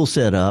really cool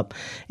setup.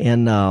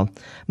 And matter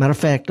of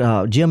fact,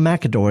 Jim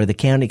McAdory, the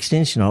county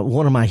extension,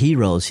 one of my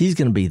heroes, he's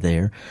going to be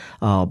there.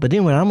 But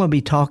anyway, I'm going to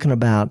be talking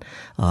about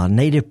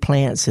native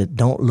plants that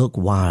don't look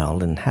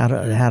wild, and how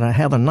to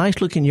have a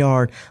nice looking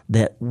yard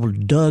that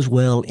does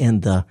well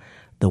in the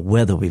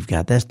weather we've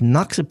got. That's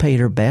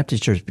Noxapater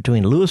Baptist Church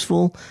between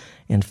Louisville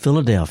in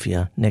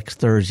Philadelphia next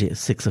Thursday at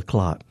 6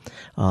 o'clock.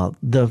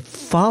 The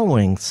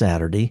following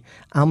Saturday,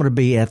 I'm going to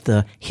be at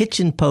the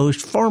Hitchin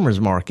Post Farmers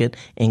Market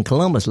in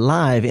Columbus,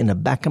 live in the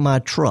back of my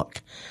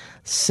truck.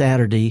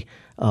 Saturday,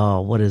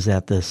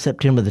 the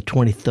September the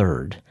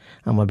 23rd.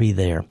 I'm going to be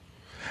there.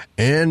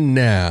 And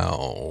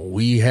now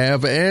we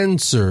have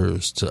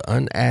answers to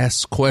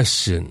unasked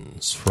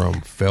questions from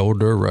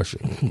Felder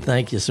Rushing.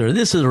 Thank you, sir.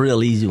 This is a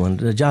real easy one.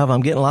 Java,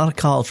 I'm getting a lot of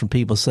calls from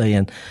people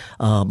saying,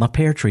 my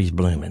pear tree's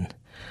blooming,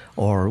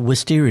 or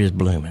wisteria's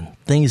blooming.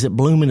 Things that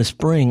bloom in the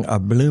spring are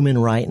blooming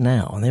right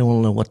now, and they want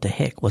to know what the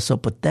heck, what's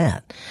up with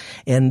that.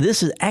 And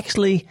this is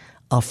actually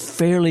a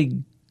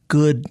fairly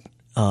good,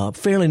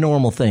 fairly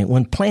normal thing.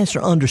 When plants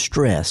are under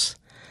stress,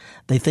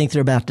 they think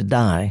they're about to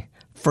die.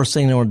 First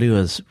thing they want to do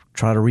is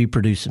try to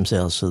reproduce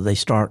themselves, so they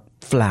start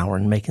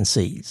flowering, making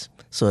seeds.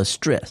 So it's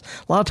stress.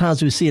 A lot of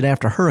times we see it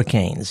after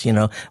hurricanes.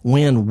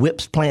 Wind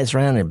whips plants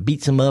around and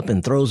beats them up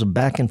and throws them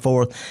back and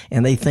forth,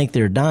 and they think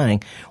they're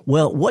dying.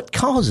 Well, what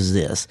causes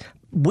this?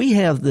 We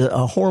have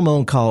a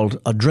hormone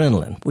called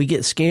adrenaline. We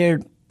get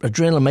scared.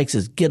 Adrenaline makes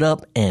us get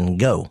up and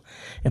go.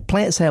 And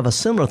plants have a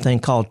similar thing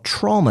called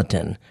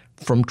traumatin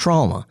from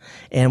trauma.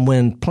 And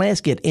when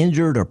plants get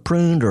injured or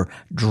pruned or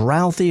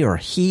drouthy or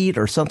heat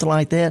or something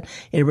like that,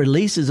 it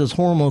releases this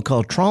hormone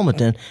called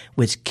traumatin,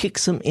 which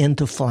kicks them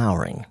into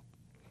flowering.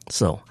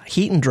 So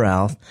heat and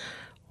drought,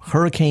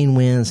 hurricane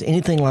winds,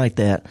 anything like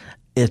that,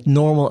 it's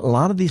normal. A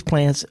lot of these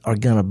plants are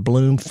going to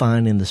bloom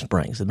fine in the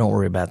spring, so don't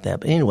worry about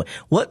that. But anyway,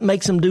 what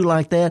makes them do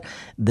like that?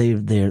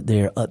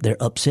 They're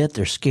upset,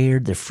 they're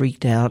scared, they're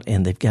freaked out,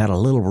 and they've got a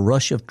little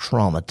rush of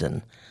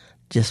traumatin,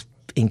 just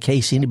in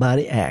case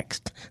anybody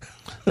asked.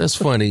 That's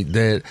funny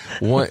that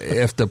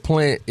if the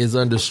plant is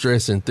under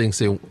stress and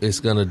thinks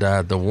it's going to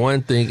die, the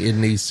one thing it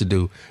needs to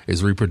do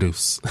is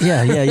reproduce.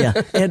 Yeah.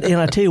 And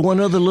I tell you one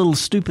other little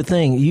stupid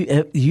thing.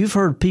 You've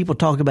heard people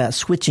talk about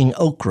switching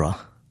okra.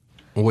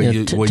 Where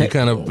you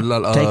kind of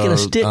taking a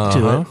stick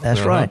to it.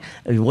 That's right.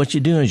 What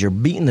you're doing is you're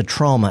beating the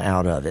trauma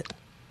out of it.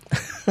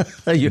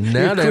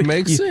 That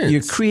makes sense.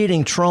 You're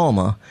creating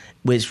trauma,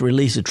 which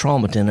releases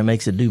traumatin and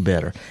makes it do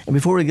better. And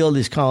before we go to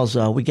these calls,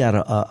 we got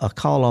a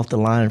call off the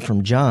line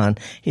from John.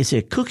 He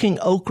said, cooking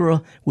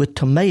okra with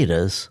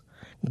tomatoes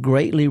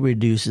greatly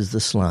reduces the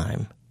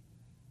slime.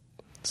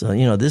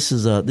 So, this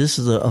is a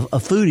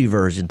foodie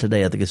version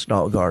today of the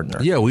Gestalt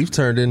Gardener. Yeah, we've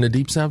turned into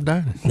Deep South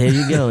dining. There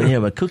you go. Yeah,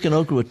 but cooking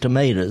okra with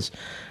tomatoes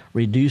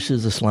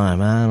reduces the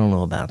slime. I don't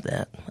know about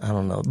that. I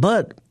don't know.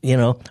 But,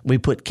 we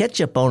put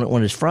ketchup on it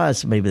when it's fried,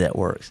 so maybe that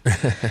works.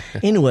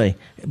 Anyway,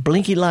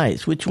 blinky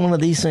lights. Which one of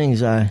these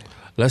things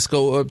Let's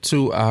go up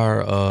to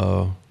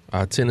our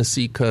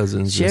Tennessee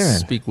cousins Sharon. and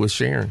speak with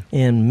Sharon.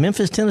 In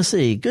Memphis,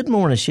 Tennessee. Good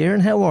morning, Sharon.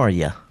 How are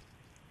you?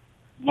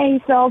 Hey,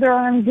 Felder,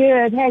 I'm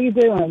good. How you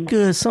doing?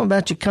 Good. Something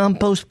about your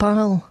compost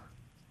pile?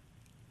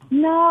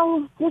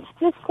 No,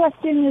 this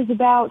question is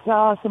about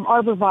some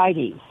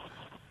arborvitaes.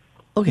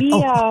 Okay.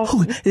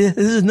 This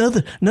is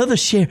another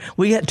Sharon.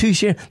 We got two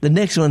Sharon. The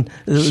next one,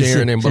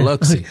 Sharon in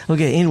Biloxi.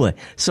 Okay. Anyway,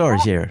 sorry,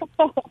 Sharon.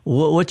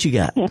 What you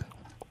got?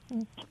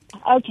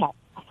 Okay.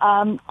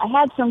 I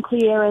had some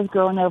Clearas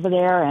growing over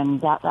there, and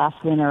that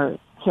last winter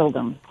killed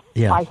them.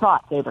 Yeah. I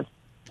thought they were.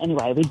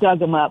 Anyway, we dug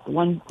them up.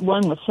 One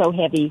was so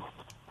heavy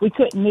we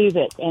couldn't move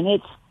it, and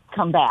it's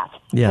come back.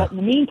 Yeah. But in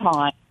the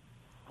meantime,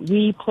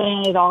 we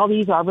planted all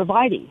these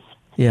arborvitaes.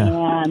 Yeah.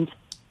 And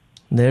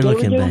they're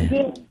looking were doing bad.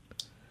 Good.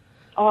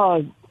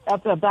 Oh,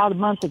 up about a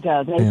month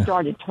ago, they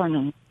started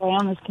turning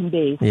brown as can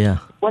be. Yeah.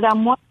 What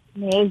I'm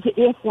wondering is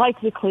if, like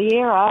the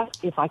Cleara,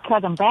 if I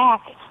cut them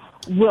back,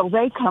 will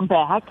they come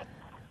back?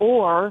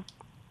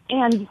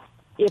 And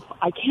if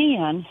I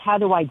can, how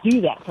do I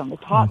do that? From the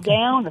top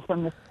down or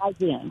from the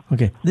sides in?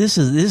 Okay, this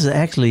is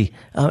actually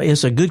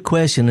it's a good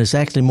question. It's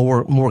actually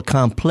more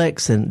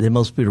complex than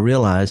most people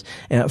realize.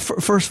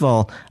 First of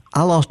all,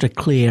 I lost a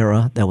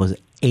Cleara that was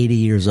 80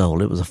 years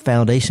old. It was a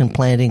foundation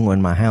planting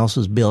when my house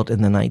was built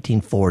in the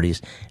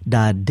 1940s.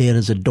 Died dead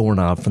as a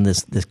doorknob from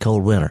this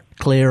cold winter.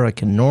 Cleara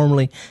can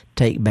normally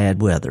take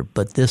bad weather,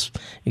 but it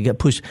got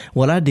pushed.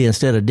 What I did,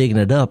 instead of digging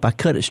it up, I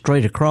cut it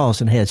straight across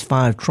and has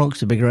 5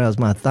 trunks as big as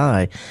my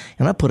thigh,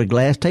 and I put a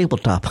glass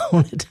tabletop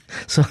on it.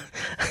 So,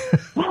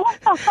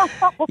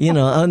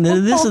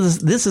 this is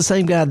the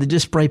same guy that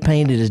just spray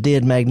painted his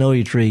dead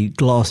magnolia tree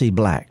glossy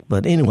black.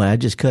 But anyway, I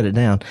just cut it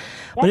down.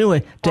 But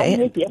anyway,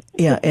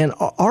 and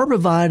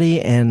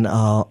arborvitae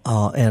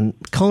and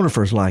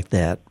conifers like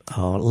that,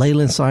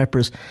 leyland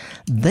cypress,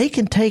 they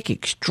can take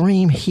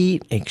extreme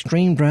heat,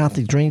 extreme drought,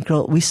 extreme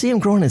cold. We see them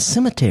growing in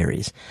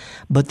cemeteries,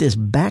 but this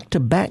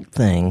back-to-back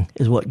thing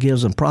is what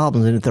gives them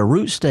problems. And if their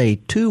roots stay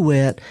too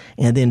wet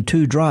and then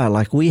too dry,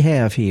 like we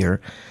have here,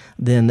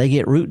 then they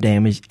get root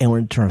damage. And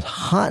when it turns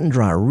hot and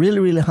dry, really,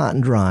 really hot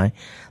and dry,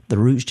 the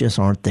roots just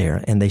aren't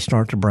there, and they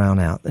start to brown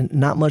out. And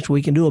not much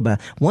we can do about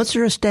it. Once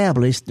they're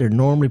established, they're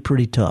normally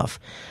pretty tough.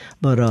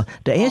 But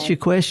to answer your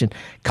question,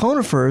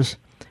 conifers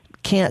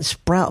can't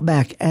sprout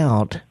back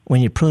out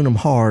when you prune them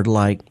hard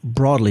like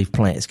broadleaf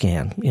plants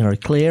can.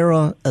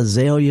 Cleara,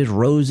 azaleas,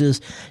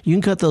 roses, you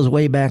can cut those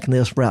way back and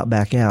they'll sprout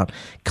back out.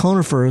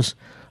 Conifers,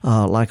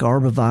 like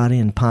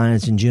arborvitae and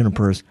pines and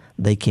junipers,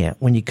 they can't.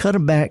 When you cut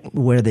them back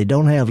where they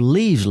don't have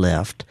leaves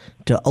left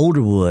to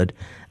older wood,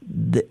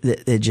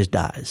 it just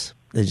dies.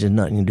 There's just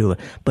nothing you can do with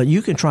it. But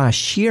you can try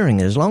shearing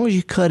it as long as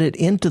you cut it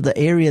into the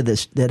area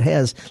that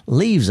has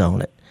leaves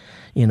on it.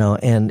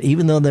 And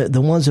even though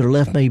the ones that are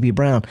left may be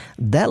brown,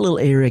 that little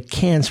area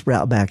can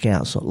sprout back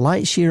out. So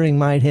light shearing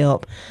might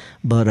help,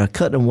 but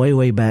cutting them way,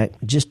 way back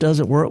just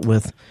doesn't work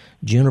with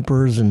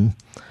junipers and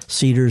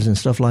cedars and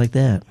stuff like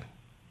that.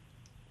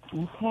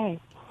 Okay.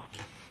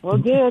 Well,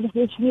 good.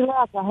 Wish me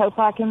luck. I hope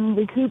I can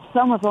recoup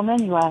some of them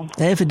anyway.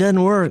 If it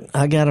doesn't work,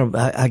 I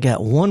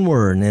got one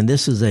word, and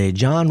this is a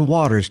John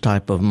Waters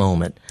type of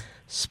moment: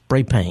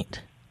 spray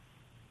paint.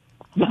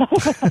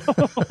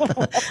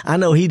 I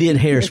know he did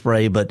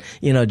Hairspray, but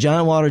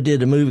John Waters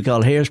did a movie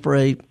called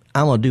Hairspray.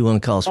 I'm gonna do one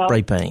called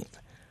Spray Paint.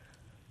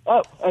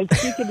 Oh,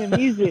 speaking of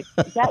music,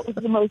 that was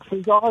the most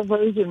bizarre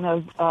version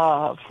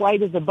of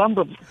Flight of the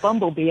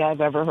Bumblebee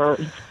I've ever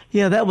heard.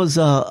 Yeah, that was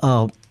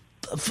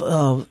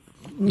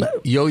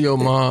Yo-Yo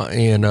Ma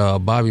and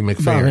Bobby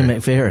McFerrin. Bobby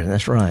McFerrin,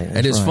 that's right.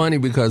 And it's funny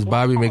because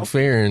Bobby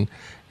McFerrin,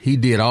 he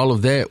did all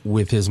of that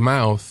with his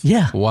mouth.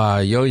 Yeah.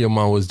 While Yo-Yo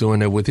Ma was doing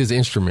that with his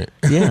instrument.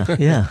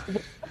 Yeah.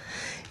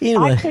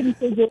 Anyway. I couldn't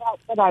figure out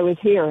what I was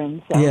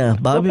hearing. So. Yeah,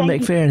 Bobby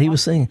McFerrin, he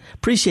was singing.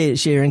 Appreciate it,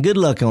 Sharon. Good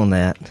luck on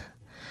that.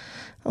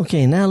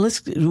 Okay, now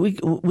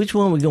which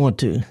one are we going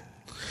to?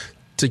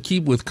 To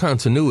keep with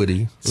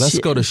continuity, let's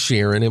go to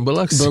Sharon in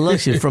Biloxi.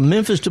 Biloxi, from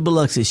Memphis to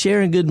Biloxi.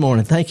 Sharon, good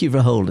morning. Thank you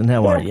for holding.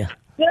 How are you?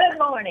 Good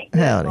morning.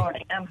 Howdy. Good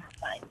morning. I'm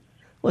fine.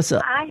 What's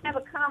up? I have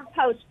a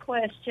compost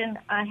question.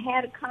 I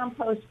had a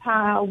compost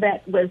pile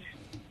that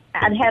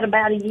I'd had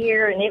about a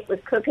year, and it was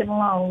cooking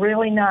along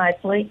really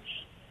nicely.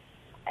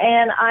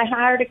 And I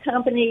hired a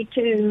company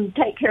to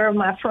take care of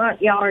my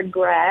front yard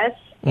grass.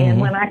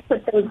 And when I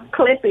put those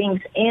clippings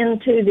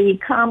into the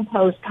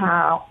compost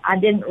pile, I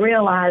didn't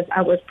realize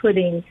I was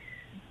putting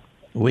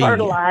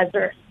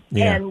fertilizer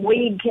and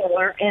weed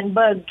killer and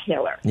bug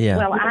killer. Yeah.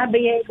 Will I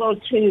be able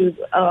to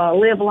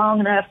live long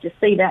enough to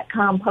see that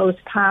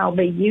compost pile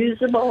be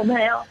usable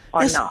now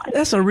or not?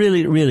 That's a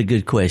really, really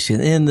good question.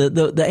 And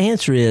the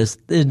answer is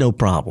there's no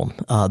problem.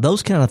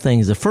 Those kind of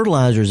things, the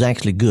fertilizer is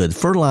actually good.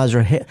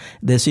 Fertilizer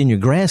that's in your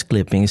grass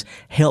clippings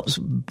helps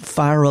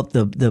fire up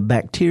the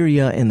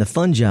bacteria and the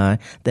fungi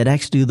that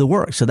actually do the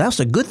work. So that's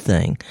a good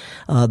thing.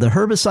 The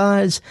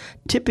herbicides,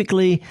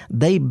 typically,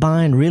 they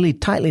bind really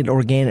tightly to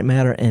organic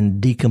matter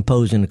and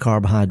decompose into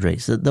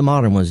carbohydrates. The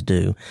modern ones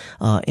do.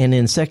 And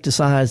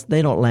insecticides,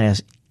 they don't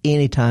last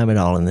any time at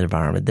all in the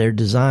environment. They're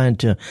designed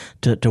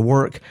to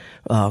work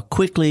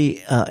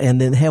quickly and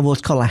then have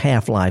what's called a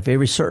half-life.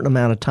 Every certain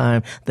amount of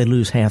time, they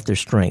lose half their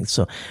strength.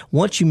 So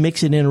once you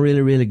mix it in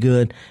really, really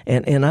good,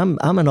 and I'm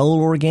an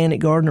old organic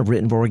gardener. I've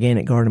written for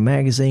Organic Garden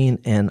magazine,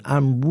 and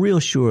I'm real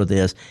sure of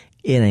this.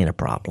 It ain't a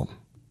problem.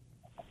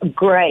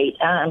 Great.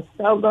 I'm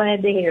so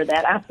glad to hear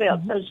that. I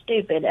felt so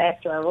stupid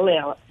after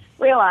I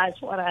realized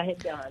what I had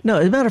done. No,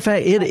 as a matter of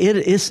fact,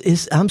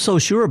 it's I'm so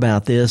sure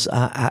about this.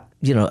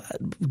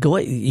 Go.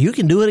 You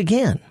can do it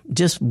again.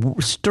 Just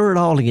stir it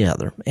all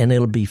together, and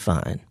it'll be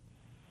fine.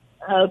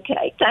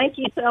 Okay. Thank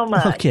you so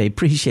much. Okay.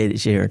 Appreciate it,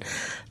 Sharon.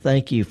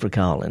 Thank you for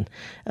calling.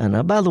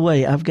 And by the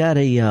way, I've got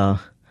a.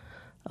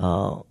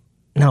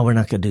 No, we're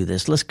not going to do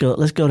this. Let's go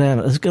down.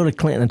 Let's go to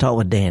Clinton and talk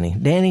with Danny.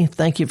 Danny,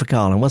 thank you for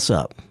calling. What's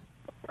up?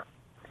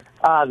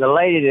 The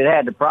lady that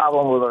had the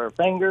problem with her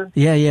finger.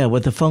 Yeah,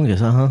 with the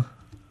fungus.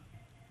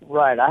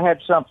 Right. I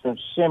had something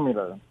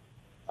similar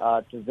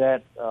to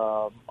that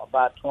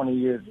about 20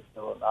 years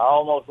ago. I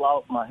almost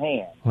lost my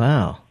hand.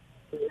 Wow.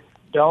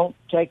 Don't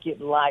take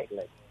it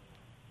lightly.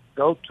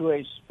 Go to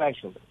a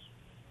specialist.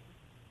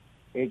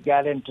 It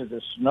got into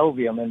the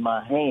synovium in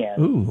my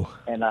hand. Ooh.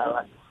 And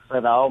I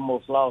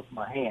almost lost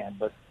my hand.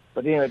 But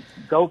anyway,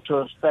 go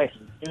to a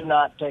specialist. Do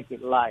not take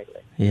it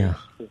lightly. Yeah.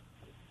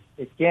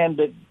 It can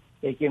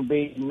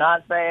be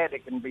not bad.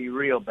 It can be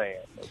real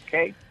bad.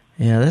 Okay.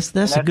 Yeah,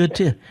 that's a good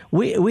tip.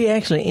 We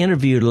actually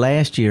interviewed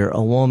last year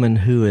a woman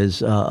who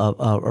is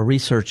a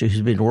researcher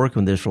who's been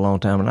working with this for a long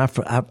time, and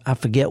I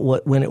forget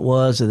when it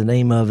was or the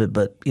name of it,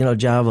 but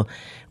Java,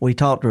 we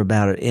talked to her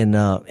about it,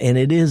 and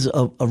it is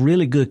a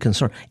really good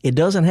concern. It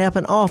doesn't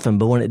happen often,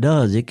 but when it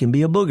does, it can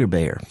be a booger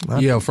bear.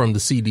 Yeah, from the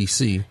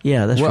CDC.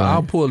 Yeah, that's right. Well,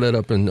 I'll pull that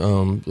up and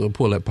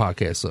pull that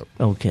podcast up.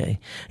 Okay.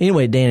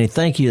 Anyway, Danny,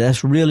 thank you.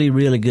 That's really,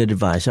 really good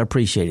advice. I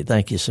appreciate it.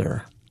 Thank you,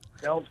 sir.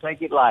 Don't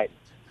take it light.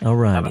 All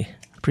righty.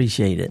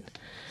 Appreciate it.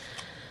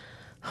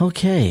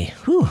 Okay.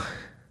 Whew.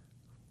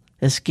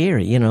 It's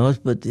scary,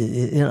 but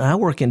I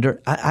work in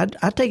dirt.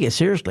 I take it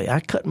seriously.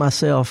 I cut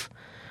myself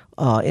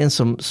in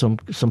some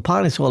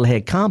potting soil that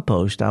had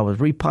compost. I was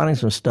repotting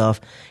some stuff,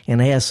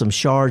 and I had some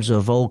shards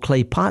of old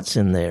clay pots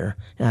in there.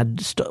 And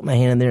I stuck my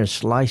hand in there and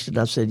sliced it.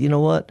 I said, you know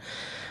what?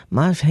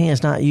 My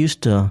hand's not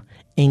used to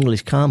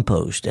English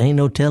compost. Ain't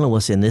no telling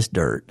what's in this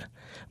dirt.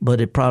 But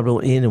it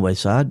probably anyway.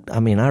 So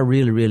I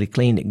really, really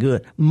cleaned it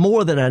good,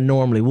 more than I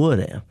normally would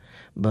have.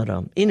 But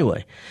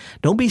anyway,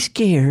 don't be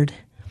scared.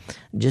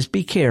 Just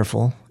be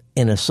careful.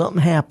 And if something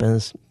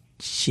happens,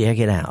 check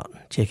it out.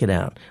 Check it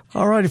out.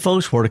 All righty,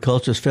 folks.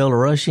 Horticulturist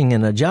Felder Rushing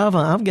and Java.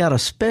 I've got a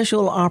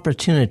special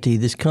opportunity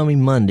this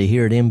coming Monday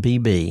here at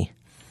MPB.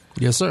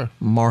 Yes, sir.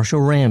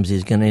 Marshall Ramsey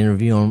is going to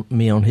interview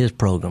me on his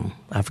program.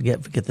 I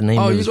forget the name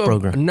of his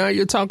program. Now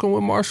you're talking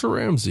with Marshall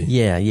Ramsey.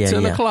 Yeah.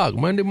 10 o'clock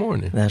Monday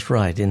morning. That's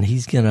right. And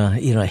he's gonna,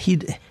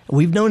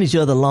 we've known each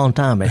other a long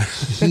time, but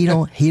he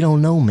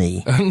don't know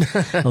me.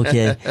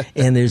 Okay.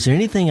 And is there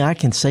anything I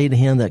can say to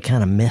him that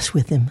kind of mess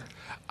with him?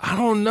 I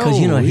don't know.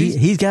 Because,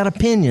 he's got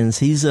opinions.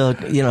 He's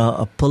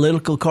a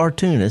political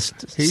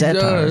cartoonist. He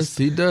satirist.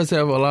 He does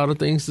have a lot of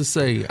things to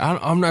say.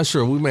 I'm not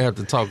sure. We may have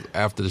to talk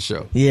after the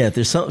show. Yeah, if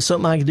there's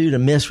something I can do to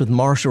mess with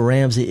Marshall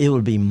Ramsey, it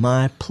would be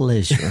my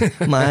pleasure.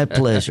 My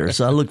pleasure.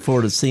 So I look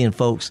forward to seeing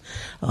folks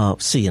on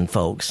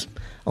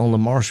the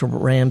Marshall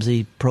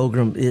Ramsey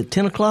program at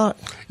 10 o'clock.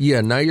 Yeah,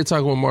 now you're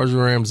talking with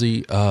Marshall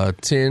Ramsey,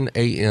 10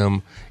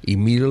 a.m.,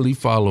 immediately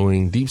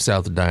following Deep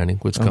South Dining,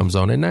 which comes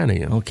on at 9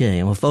 a.m.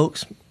 Okay, well,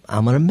 folks,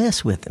 I'm going to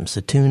mess with him,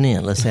 so tune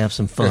in. Let's have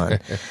some fun.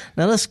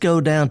 Now, let's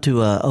go down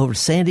to over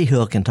Sandy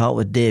Hook and talk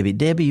with Debbie.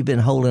 Debbie, you've been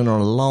holding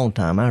on a long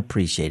time. I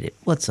appreciate it.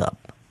 What's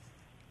up?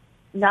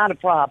 Not a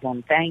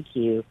problem. Thank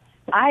you.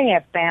 I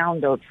have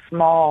found a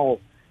small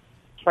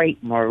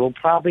crepe myrtle,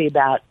 probably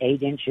about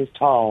 8 inches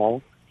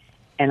tall,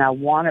 and I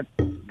want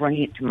to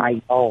bring it to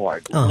my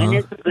yard. When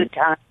is a good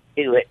time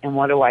to do it, and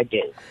what do I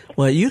do?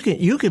 Well, you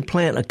can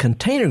plant a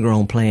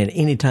container-grown plant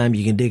anytime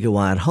you can dig a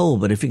wide hole,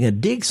 but if you're going to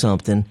dig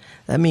something,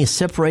 that means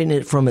separating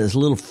it from its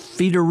little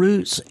feeder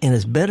roots, and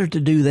it's better to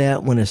do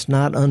that when it's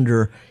not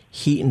under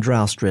heat and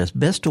drought stress.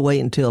 Best to wait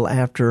until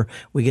after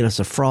we get us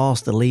a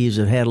frost, the leaves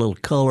have had a little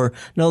color.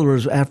 In other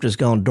words, after it's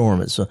gone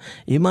dormant. So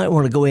you might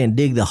want to go ahead and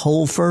dig the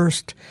hole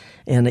first.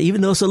 And even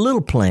though it's a little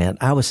plant,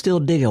 I would still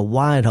dig a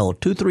wide hole,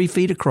 2-3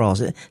 feet across.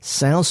 It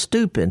sounds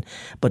stupid,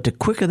 but the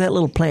quicker that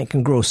little plant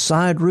can grow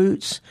side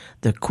roots,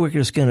 the quicker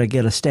it's going to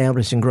get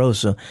established and grow.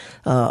 So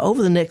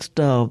over the next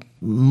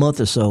month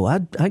or so,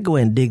 I'd go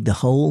ahead and dig the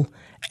hole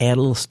add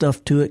a little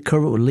stuff to it,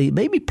 cover it with leaves,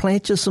 maybe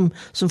plant you some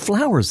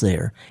flowers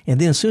there. And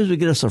then as soon as we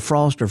get us a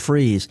frost or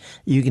freeze,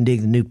 you can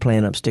dig the new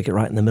plant up, stick it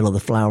right in the middle of the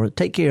flower,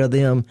 take care of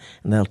them,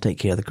 and that'll take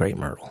care of the crepe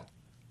myrtle.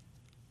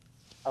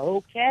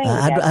 Okay.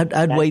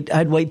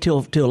 I'd wait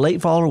till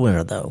late fall or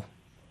winter, though.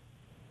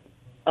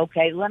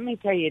 Okay, let me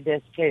tell you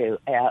this, too.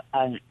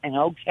 An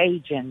old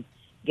Cajun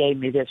gave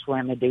me this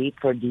remedy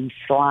for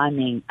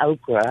desliming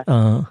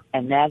okra,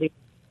 and that is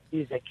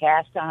use a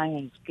cast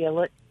iron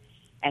skillet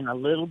and a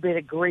little bit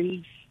of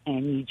grease,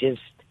 and you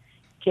just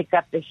kick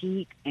up the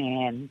heat,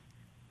 and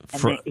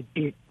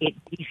it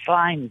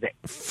deslimes it.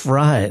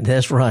 Fry it.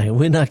 That's right.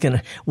 We're not going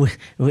to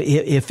 –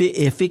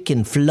 if it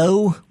can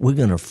flow, we're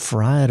going to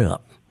fry it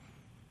up.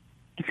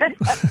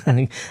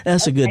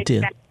 That's a good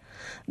tip.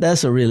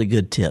 That's a really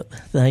good tip.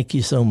 Thank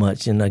you so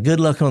much, and good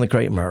luck on the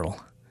crepe myrtle.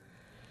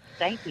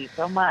 Thank you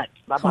so much.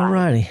 Bye-bye. All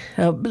righty.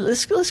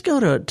 Let's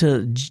go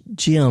to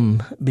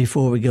Jim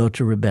before we go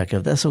to Rebecca.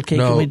 If that's okay.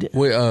 No,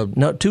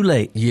 no, too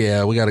late.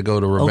 Yeah, we got to go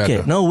to Rebecca.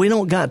 Okay. No, we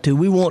don't got to.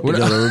 We want to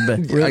go to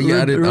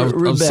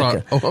Rebecca. I'm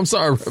sorry. Oh, I'm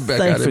sorry,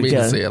 Rebecca. I didn't mean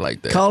to say it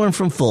like that. Calling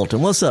from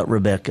Fulton. What's up,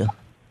 Rebecca?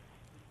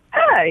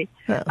 Hey.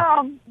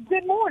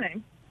 Good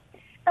morning.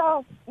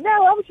 No,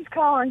 I was just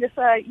calling to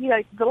say,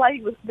 the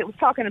lady that was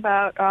talking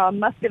about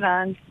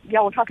muscadines.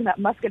 Y'all were talking about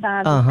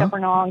muscadines and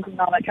scuppernongs and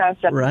all that kind of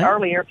stuff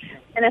earlier.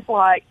 And it's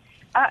like,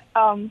 I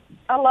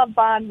love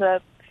buying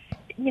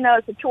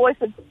it's a choice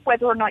of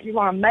whether or not you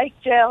want to make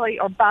jelly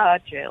or buy a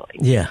jelly.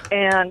 Yeah.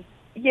 And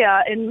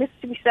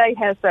Mississippi State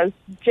has those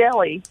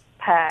jelly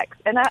packs.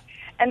 And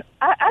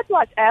I'd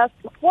like to ask,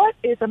 what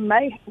is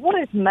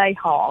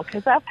mayhaw?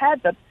 Because I've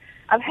had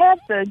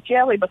the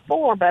jelly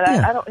before, but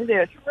I don't. Is it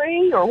a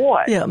tree or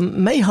what? Yeah,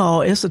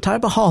 mayhaw is a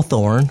type of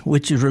hawthorn,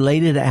 which is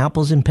related to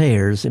apples and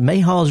pears. And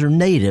mayhaws are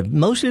native,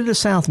 mostly to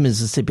South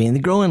Mississippi, and they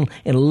grow in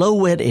low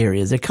wet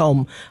areas. They call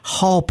them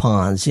haw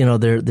ponds.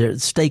 They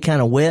stay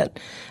kind of wet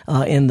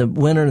in the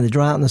winter and they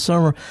dry out in the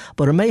summer.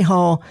 But a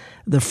mayhaw,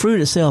 the fruit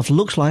itself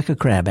looks like a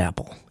crab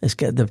apple. It's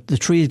got the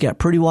tree's got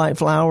pretty white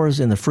flowers,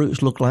 and the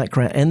fruits look like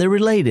crab. And they're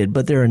related,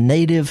 but they're a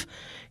native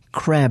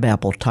crab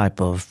apple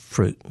type of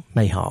fruit,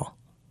 mayhaw.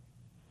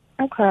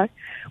 Okay.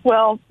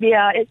 Well,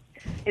 yeah,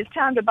 it's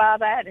time to buy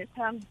that. It's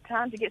time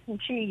to get some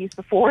cheese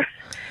before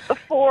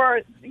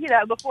Christmas.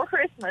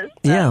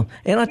 Yeah,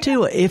 and I tell you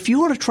what, if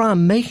you want to try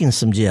making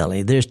some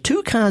jelly, there's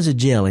two kinds of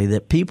jelly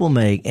that people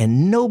make,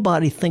 and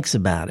nobody thinks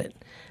about it.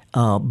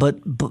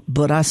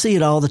 But I see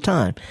it all the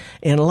time,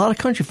 and a lot of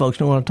country folks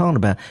know what I'm talking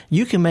about.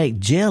 You can make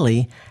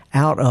jelly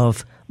out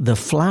of the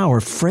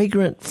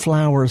fragrant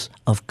flowers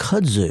of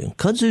kudzu.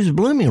 Kudzu's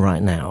blooming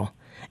right now.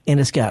 And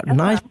it's got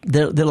nice,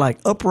 they're like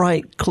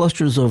upright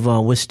clusters of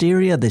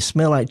wisteria. They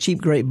smell like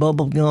cheap grape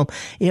bubble gum.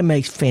 It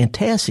makes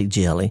fantastic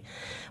jelly.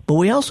 But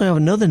we also have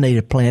another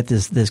native plant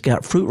that's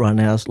got fruit right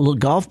now. It's little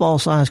golf ball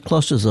sized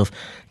clusters of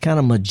kind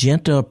of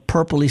magenta,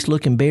 purplish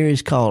looking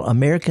berries called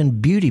American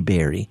Beauty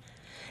Berry.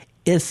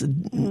 It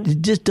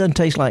just doesn't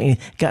taste like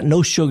anything. Got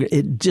no sugar.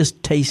 It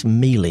just tastes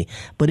mealy.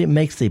 But it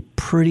makes the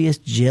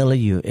prettiest jelly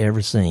you've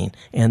ever seen.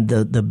 And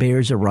the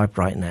berries are ripe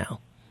right now.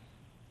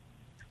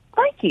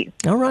 Thank you.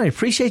 All right.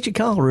 Appreciate your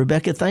call,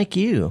 Rebecca. Thank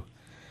you.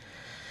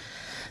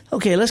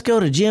 Okay, let's go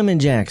to Jim in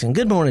Jackson.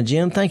 Good morning,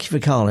 Jim. Thank you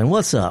for calling.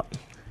 What's up?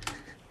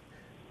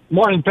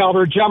 Morning,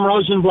 Felder. Jim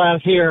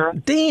Rosenblatt here.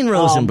 Dean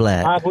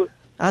Rosenblatt.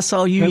 I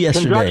saw you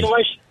yesterday.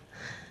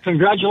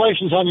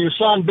 Congratulations on your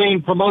son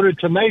being promoted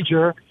to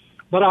major.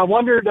 But I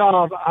wondered,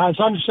 as I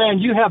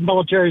understand you have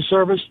military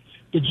service,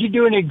 did you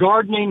do any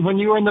gardening when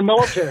you were in the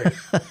military?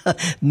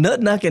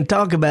 Nothing I can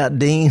talk about,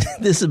 Dean.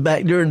 This is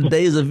back during the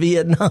days of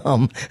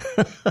Vietnam,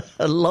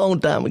 a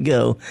long time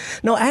ago.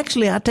 No,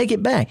 actually, I take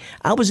it back.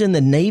 I was in the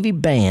Navy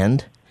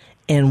band,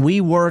 and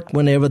we worked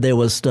whenever there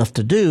was stuff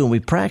to do, and we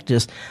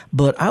practiced.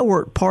 But I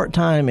worked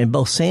part-time in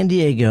both San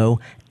Diego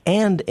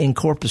and in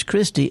Corpus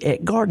Christi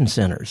at garden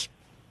centers.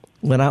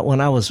 When I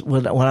was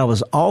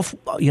off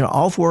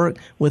work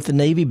with the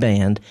Navy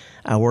band,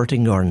 I worked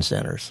in garden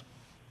centers.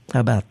 How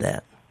about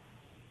that?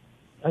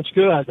 That's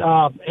good.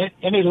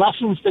 Any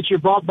lessons that you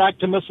brought back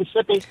to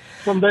Mississippi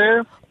from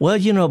there?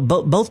 Well,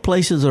 both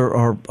places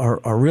are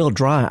real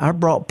dry. I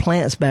brought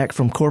plants back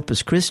from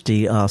Corpus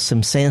Christi,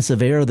 some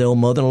sansevieria, the old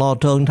mother-in-law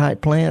tongue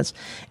type plants,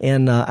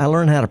 and I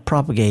learned how to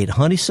propagate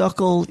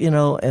honeysuckle.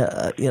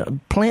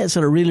 Plants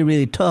that are really,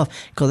 really tough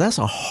because that's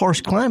a harsh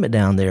climate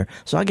down there.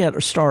 So I got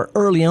to start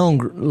early on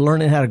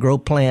learning how to grow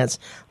plants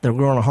that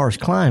grow in a harsh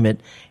climate,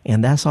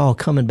 and that's all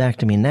coming back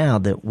to me now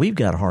that we've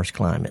got a harsh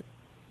climate.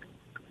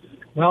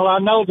 Well, I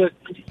know that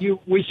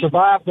we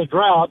survived the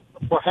drought,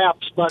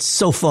 perhaps, but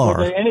so far,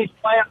 were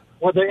there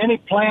were there any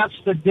plants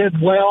that did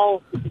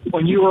well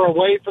when you were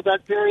away for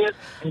that period?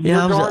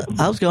 Yeah,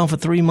 I was gone for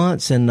 3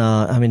 months, and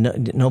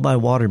nobody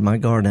watered my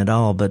garden at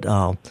all. But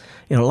a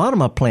lot of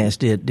my plants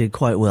did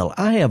quite well.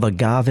 I have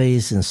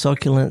agaves and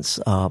succulents.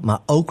 My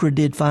okra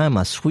did fine.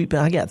 My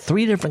I got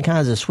 3 different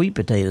kinds of sweet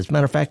potatoes.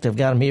 Matter of fact, I've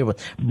got them here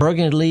with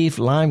burgundy leaf,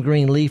 lime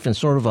green leaf, and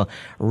sort of a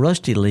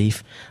rusty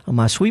leaf.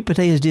 My sweet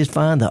potatoes did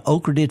fine. The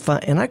okra did fine,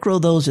 and I grow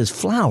those as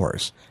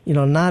flowers,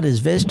 not as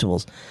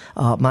vegetables.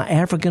 My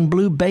African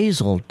blue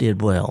basil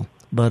did well.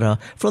 But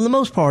for the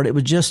most part, it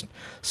was just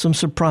some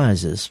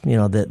surprises,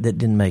 that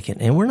didn't make it.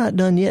 And we're not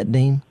done yet,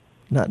 Dean.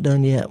 Not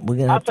done yet. We're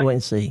going to have to wait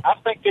and see.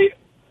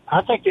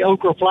 I think the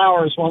okra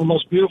flower is one of the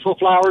most beautiful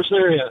flowers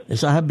there is.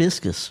 It's a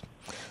hibiscus.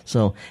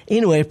 So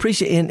anyway,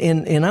 appreciate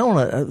and I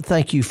want to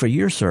thank you for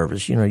your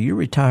service. You're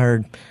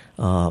retired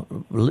full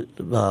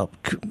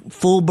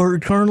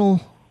bird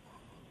colonel.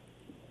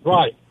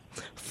 Right.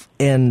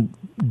 And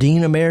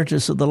Dean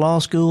Emeritus of the law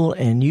school,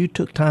 and you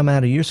took time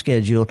out of your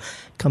schedule,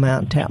 come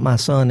out and tap my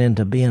son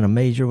into being a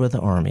major with the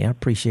Army. I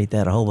appreciate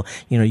that a whole.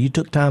 You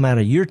took time out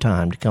of your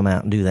time to come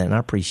out and do that, and I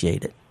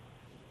appreciate it.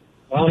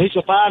 Well, he's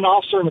a fine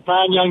officer and a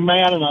fine young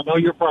man, and I know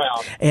you're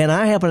proud. And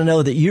I happen to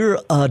know that you're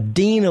a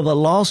dean of a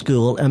law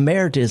school,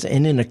 emeritus,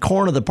 and in the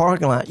corner of the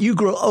parking lot, you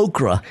grow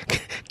okra.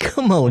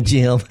 Come on,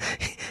 Jim.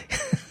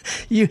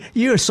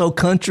 You are so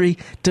country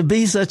to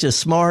be such a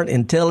smart,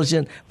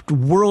 intelligent,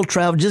 world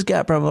travel. Just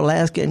got from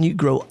Alaska, and you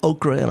grow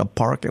okra in a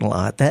parking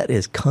lot. That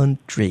is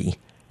country.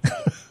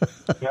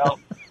 Well,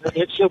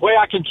 it's the way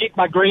I can keep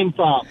my green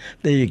thumb.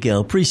 There you go.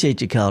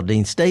 Appreciate your call,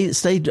 Dean. Stay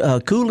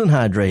cool and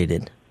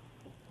hydrated.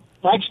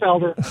 Thanks,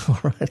 Felder. All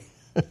right.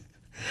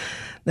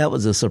 That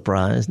was a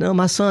surprise. No,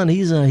 my son,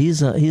 he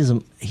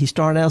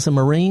started out as a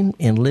Marine,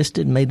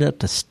 enlisted, made up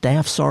to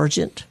staff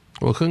sergeant.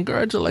 Well,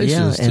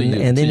 congratulations to you.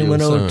 And then he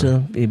went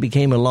over he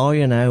became a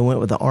lawyer, and I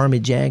went with the Army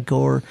JAG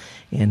Corps,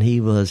 and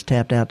he was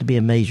tapped out to be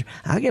a major.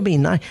 I got to be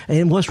nice.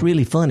 And what's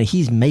really funny,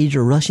 he's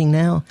Major Rushing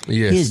now.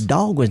 Yes. His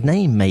dog was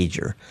named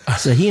Major.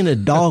 So he and the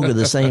dog are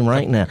the same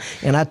rank now.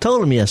 And I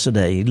told him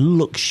yesterday, he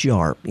looks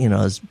sharp,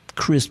 his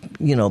crisp,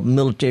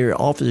 military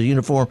officer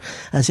uniform.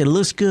 I said, it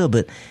looks good,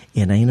 but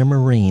it ain't a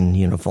Marine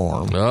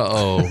uniform.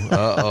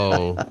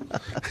 Uh-oh.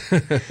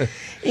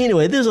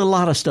 Anyway, there's a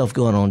lot of stuff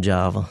going on,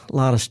 Java. A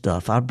lot of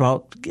stuff. I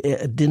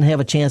didn't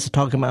have a chance to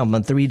talk about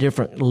my 3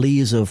 different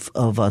leaves of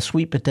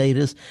sweet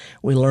potatoes.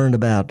 We learned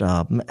about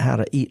how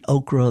to eat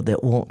okra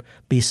that won't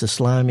be so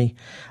slimy.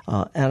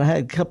 And I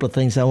had a couple of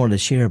things I wanted to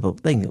share,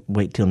 but they can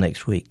wait till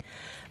next week.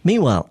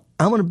 Meanwhile,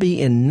 I'm going to be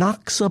in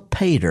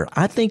Noxapater.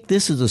 I think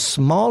this is the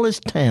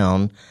smallest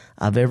town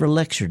I've ever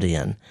lectured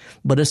in,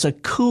 but it's a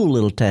cool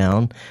little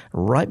town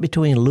right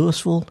between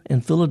Louisville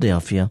and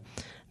Philadelphia.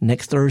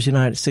 Next Thursday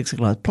night at 6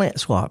 o'clock, plant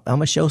swap. I'm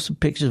going to show some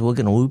pictures. We're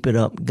going to whoop it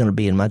up. Going to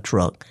be in my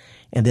truck.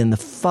 And then the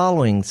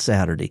following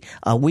Saturday,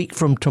 a week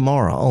from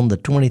tomorrow, on the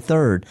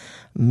 23rd,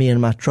 me and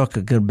my truck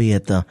are going to be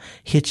at the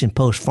Hitch and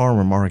Post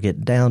Farmer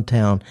Market,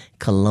 downtown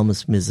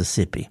Columbus,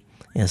 Mississippi.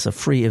 And it's a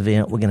free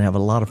event. We're going to have a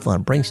lot of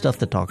fun. Bring stuff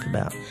to talk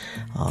about.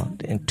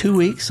 In 2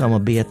 weeks, I'm going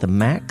to be at the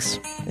Max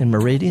in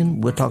Meridian.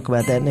 We'll talk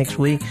about that next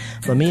week.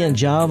 But me and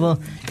Java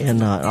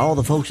and all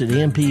the folks at the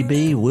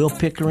MPB, Will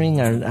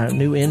Pickering, our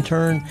new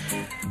intern,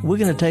 we're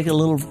going to take a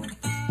little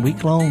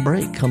week-long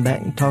break, come back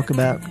and talk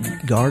about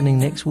gardening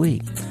next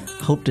week.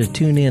 Hope to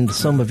tune in.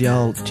 Some of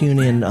y'all tune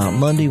in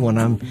Monday when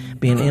I'm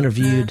being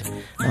interviewed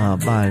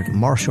by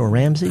Marshall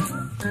Ramsey.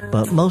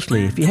 But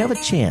mostly, if you have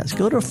a chance,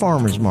 go to a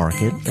farmer's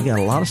market. They got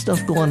a lot of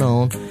stuff going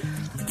on.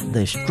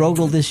 They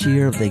struggled this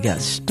year. They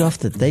got stuff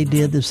that they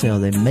did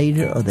themselves. They made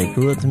it or they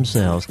grew it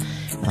themselves.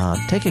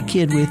 Take a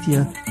kid with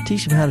you.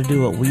 Teach them how to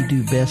do what we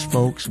do best,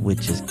 folks,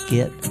 which is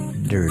get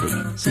dirty.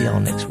 See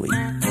y'all next week.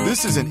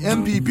 This is an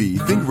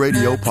MPB Think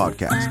Radio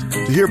podcast.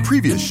 To hear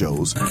previous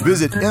shows,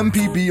 visit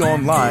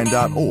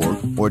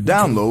mpbonline.org or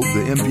download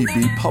the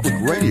MPB Public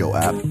Radio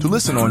app to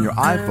listen on your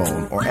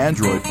iPhone or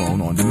Android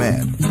phone on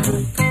demand.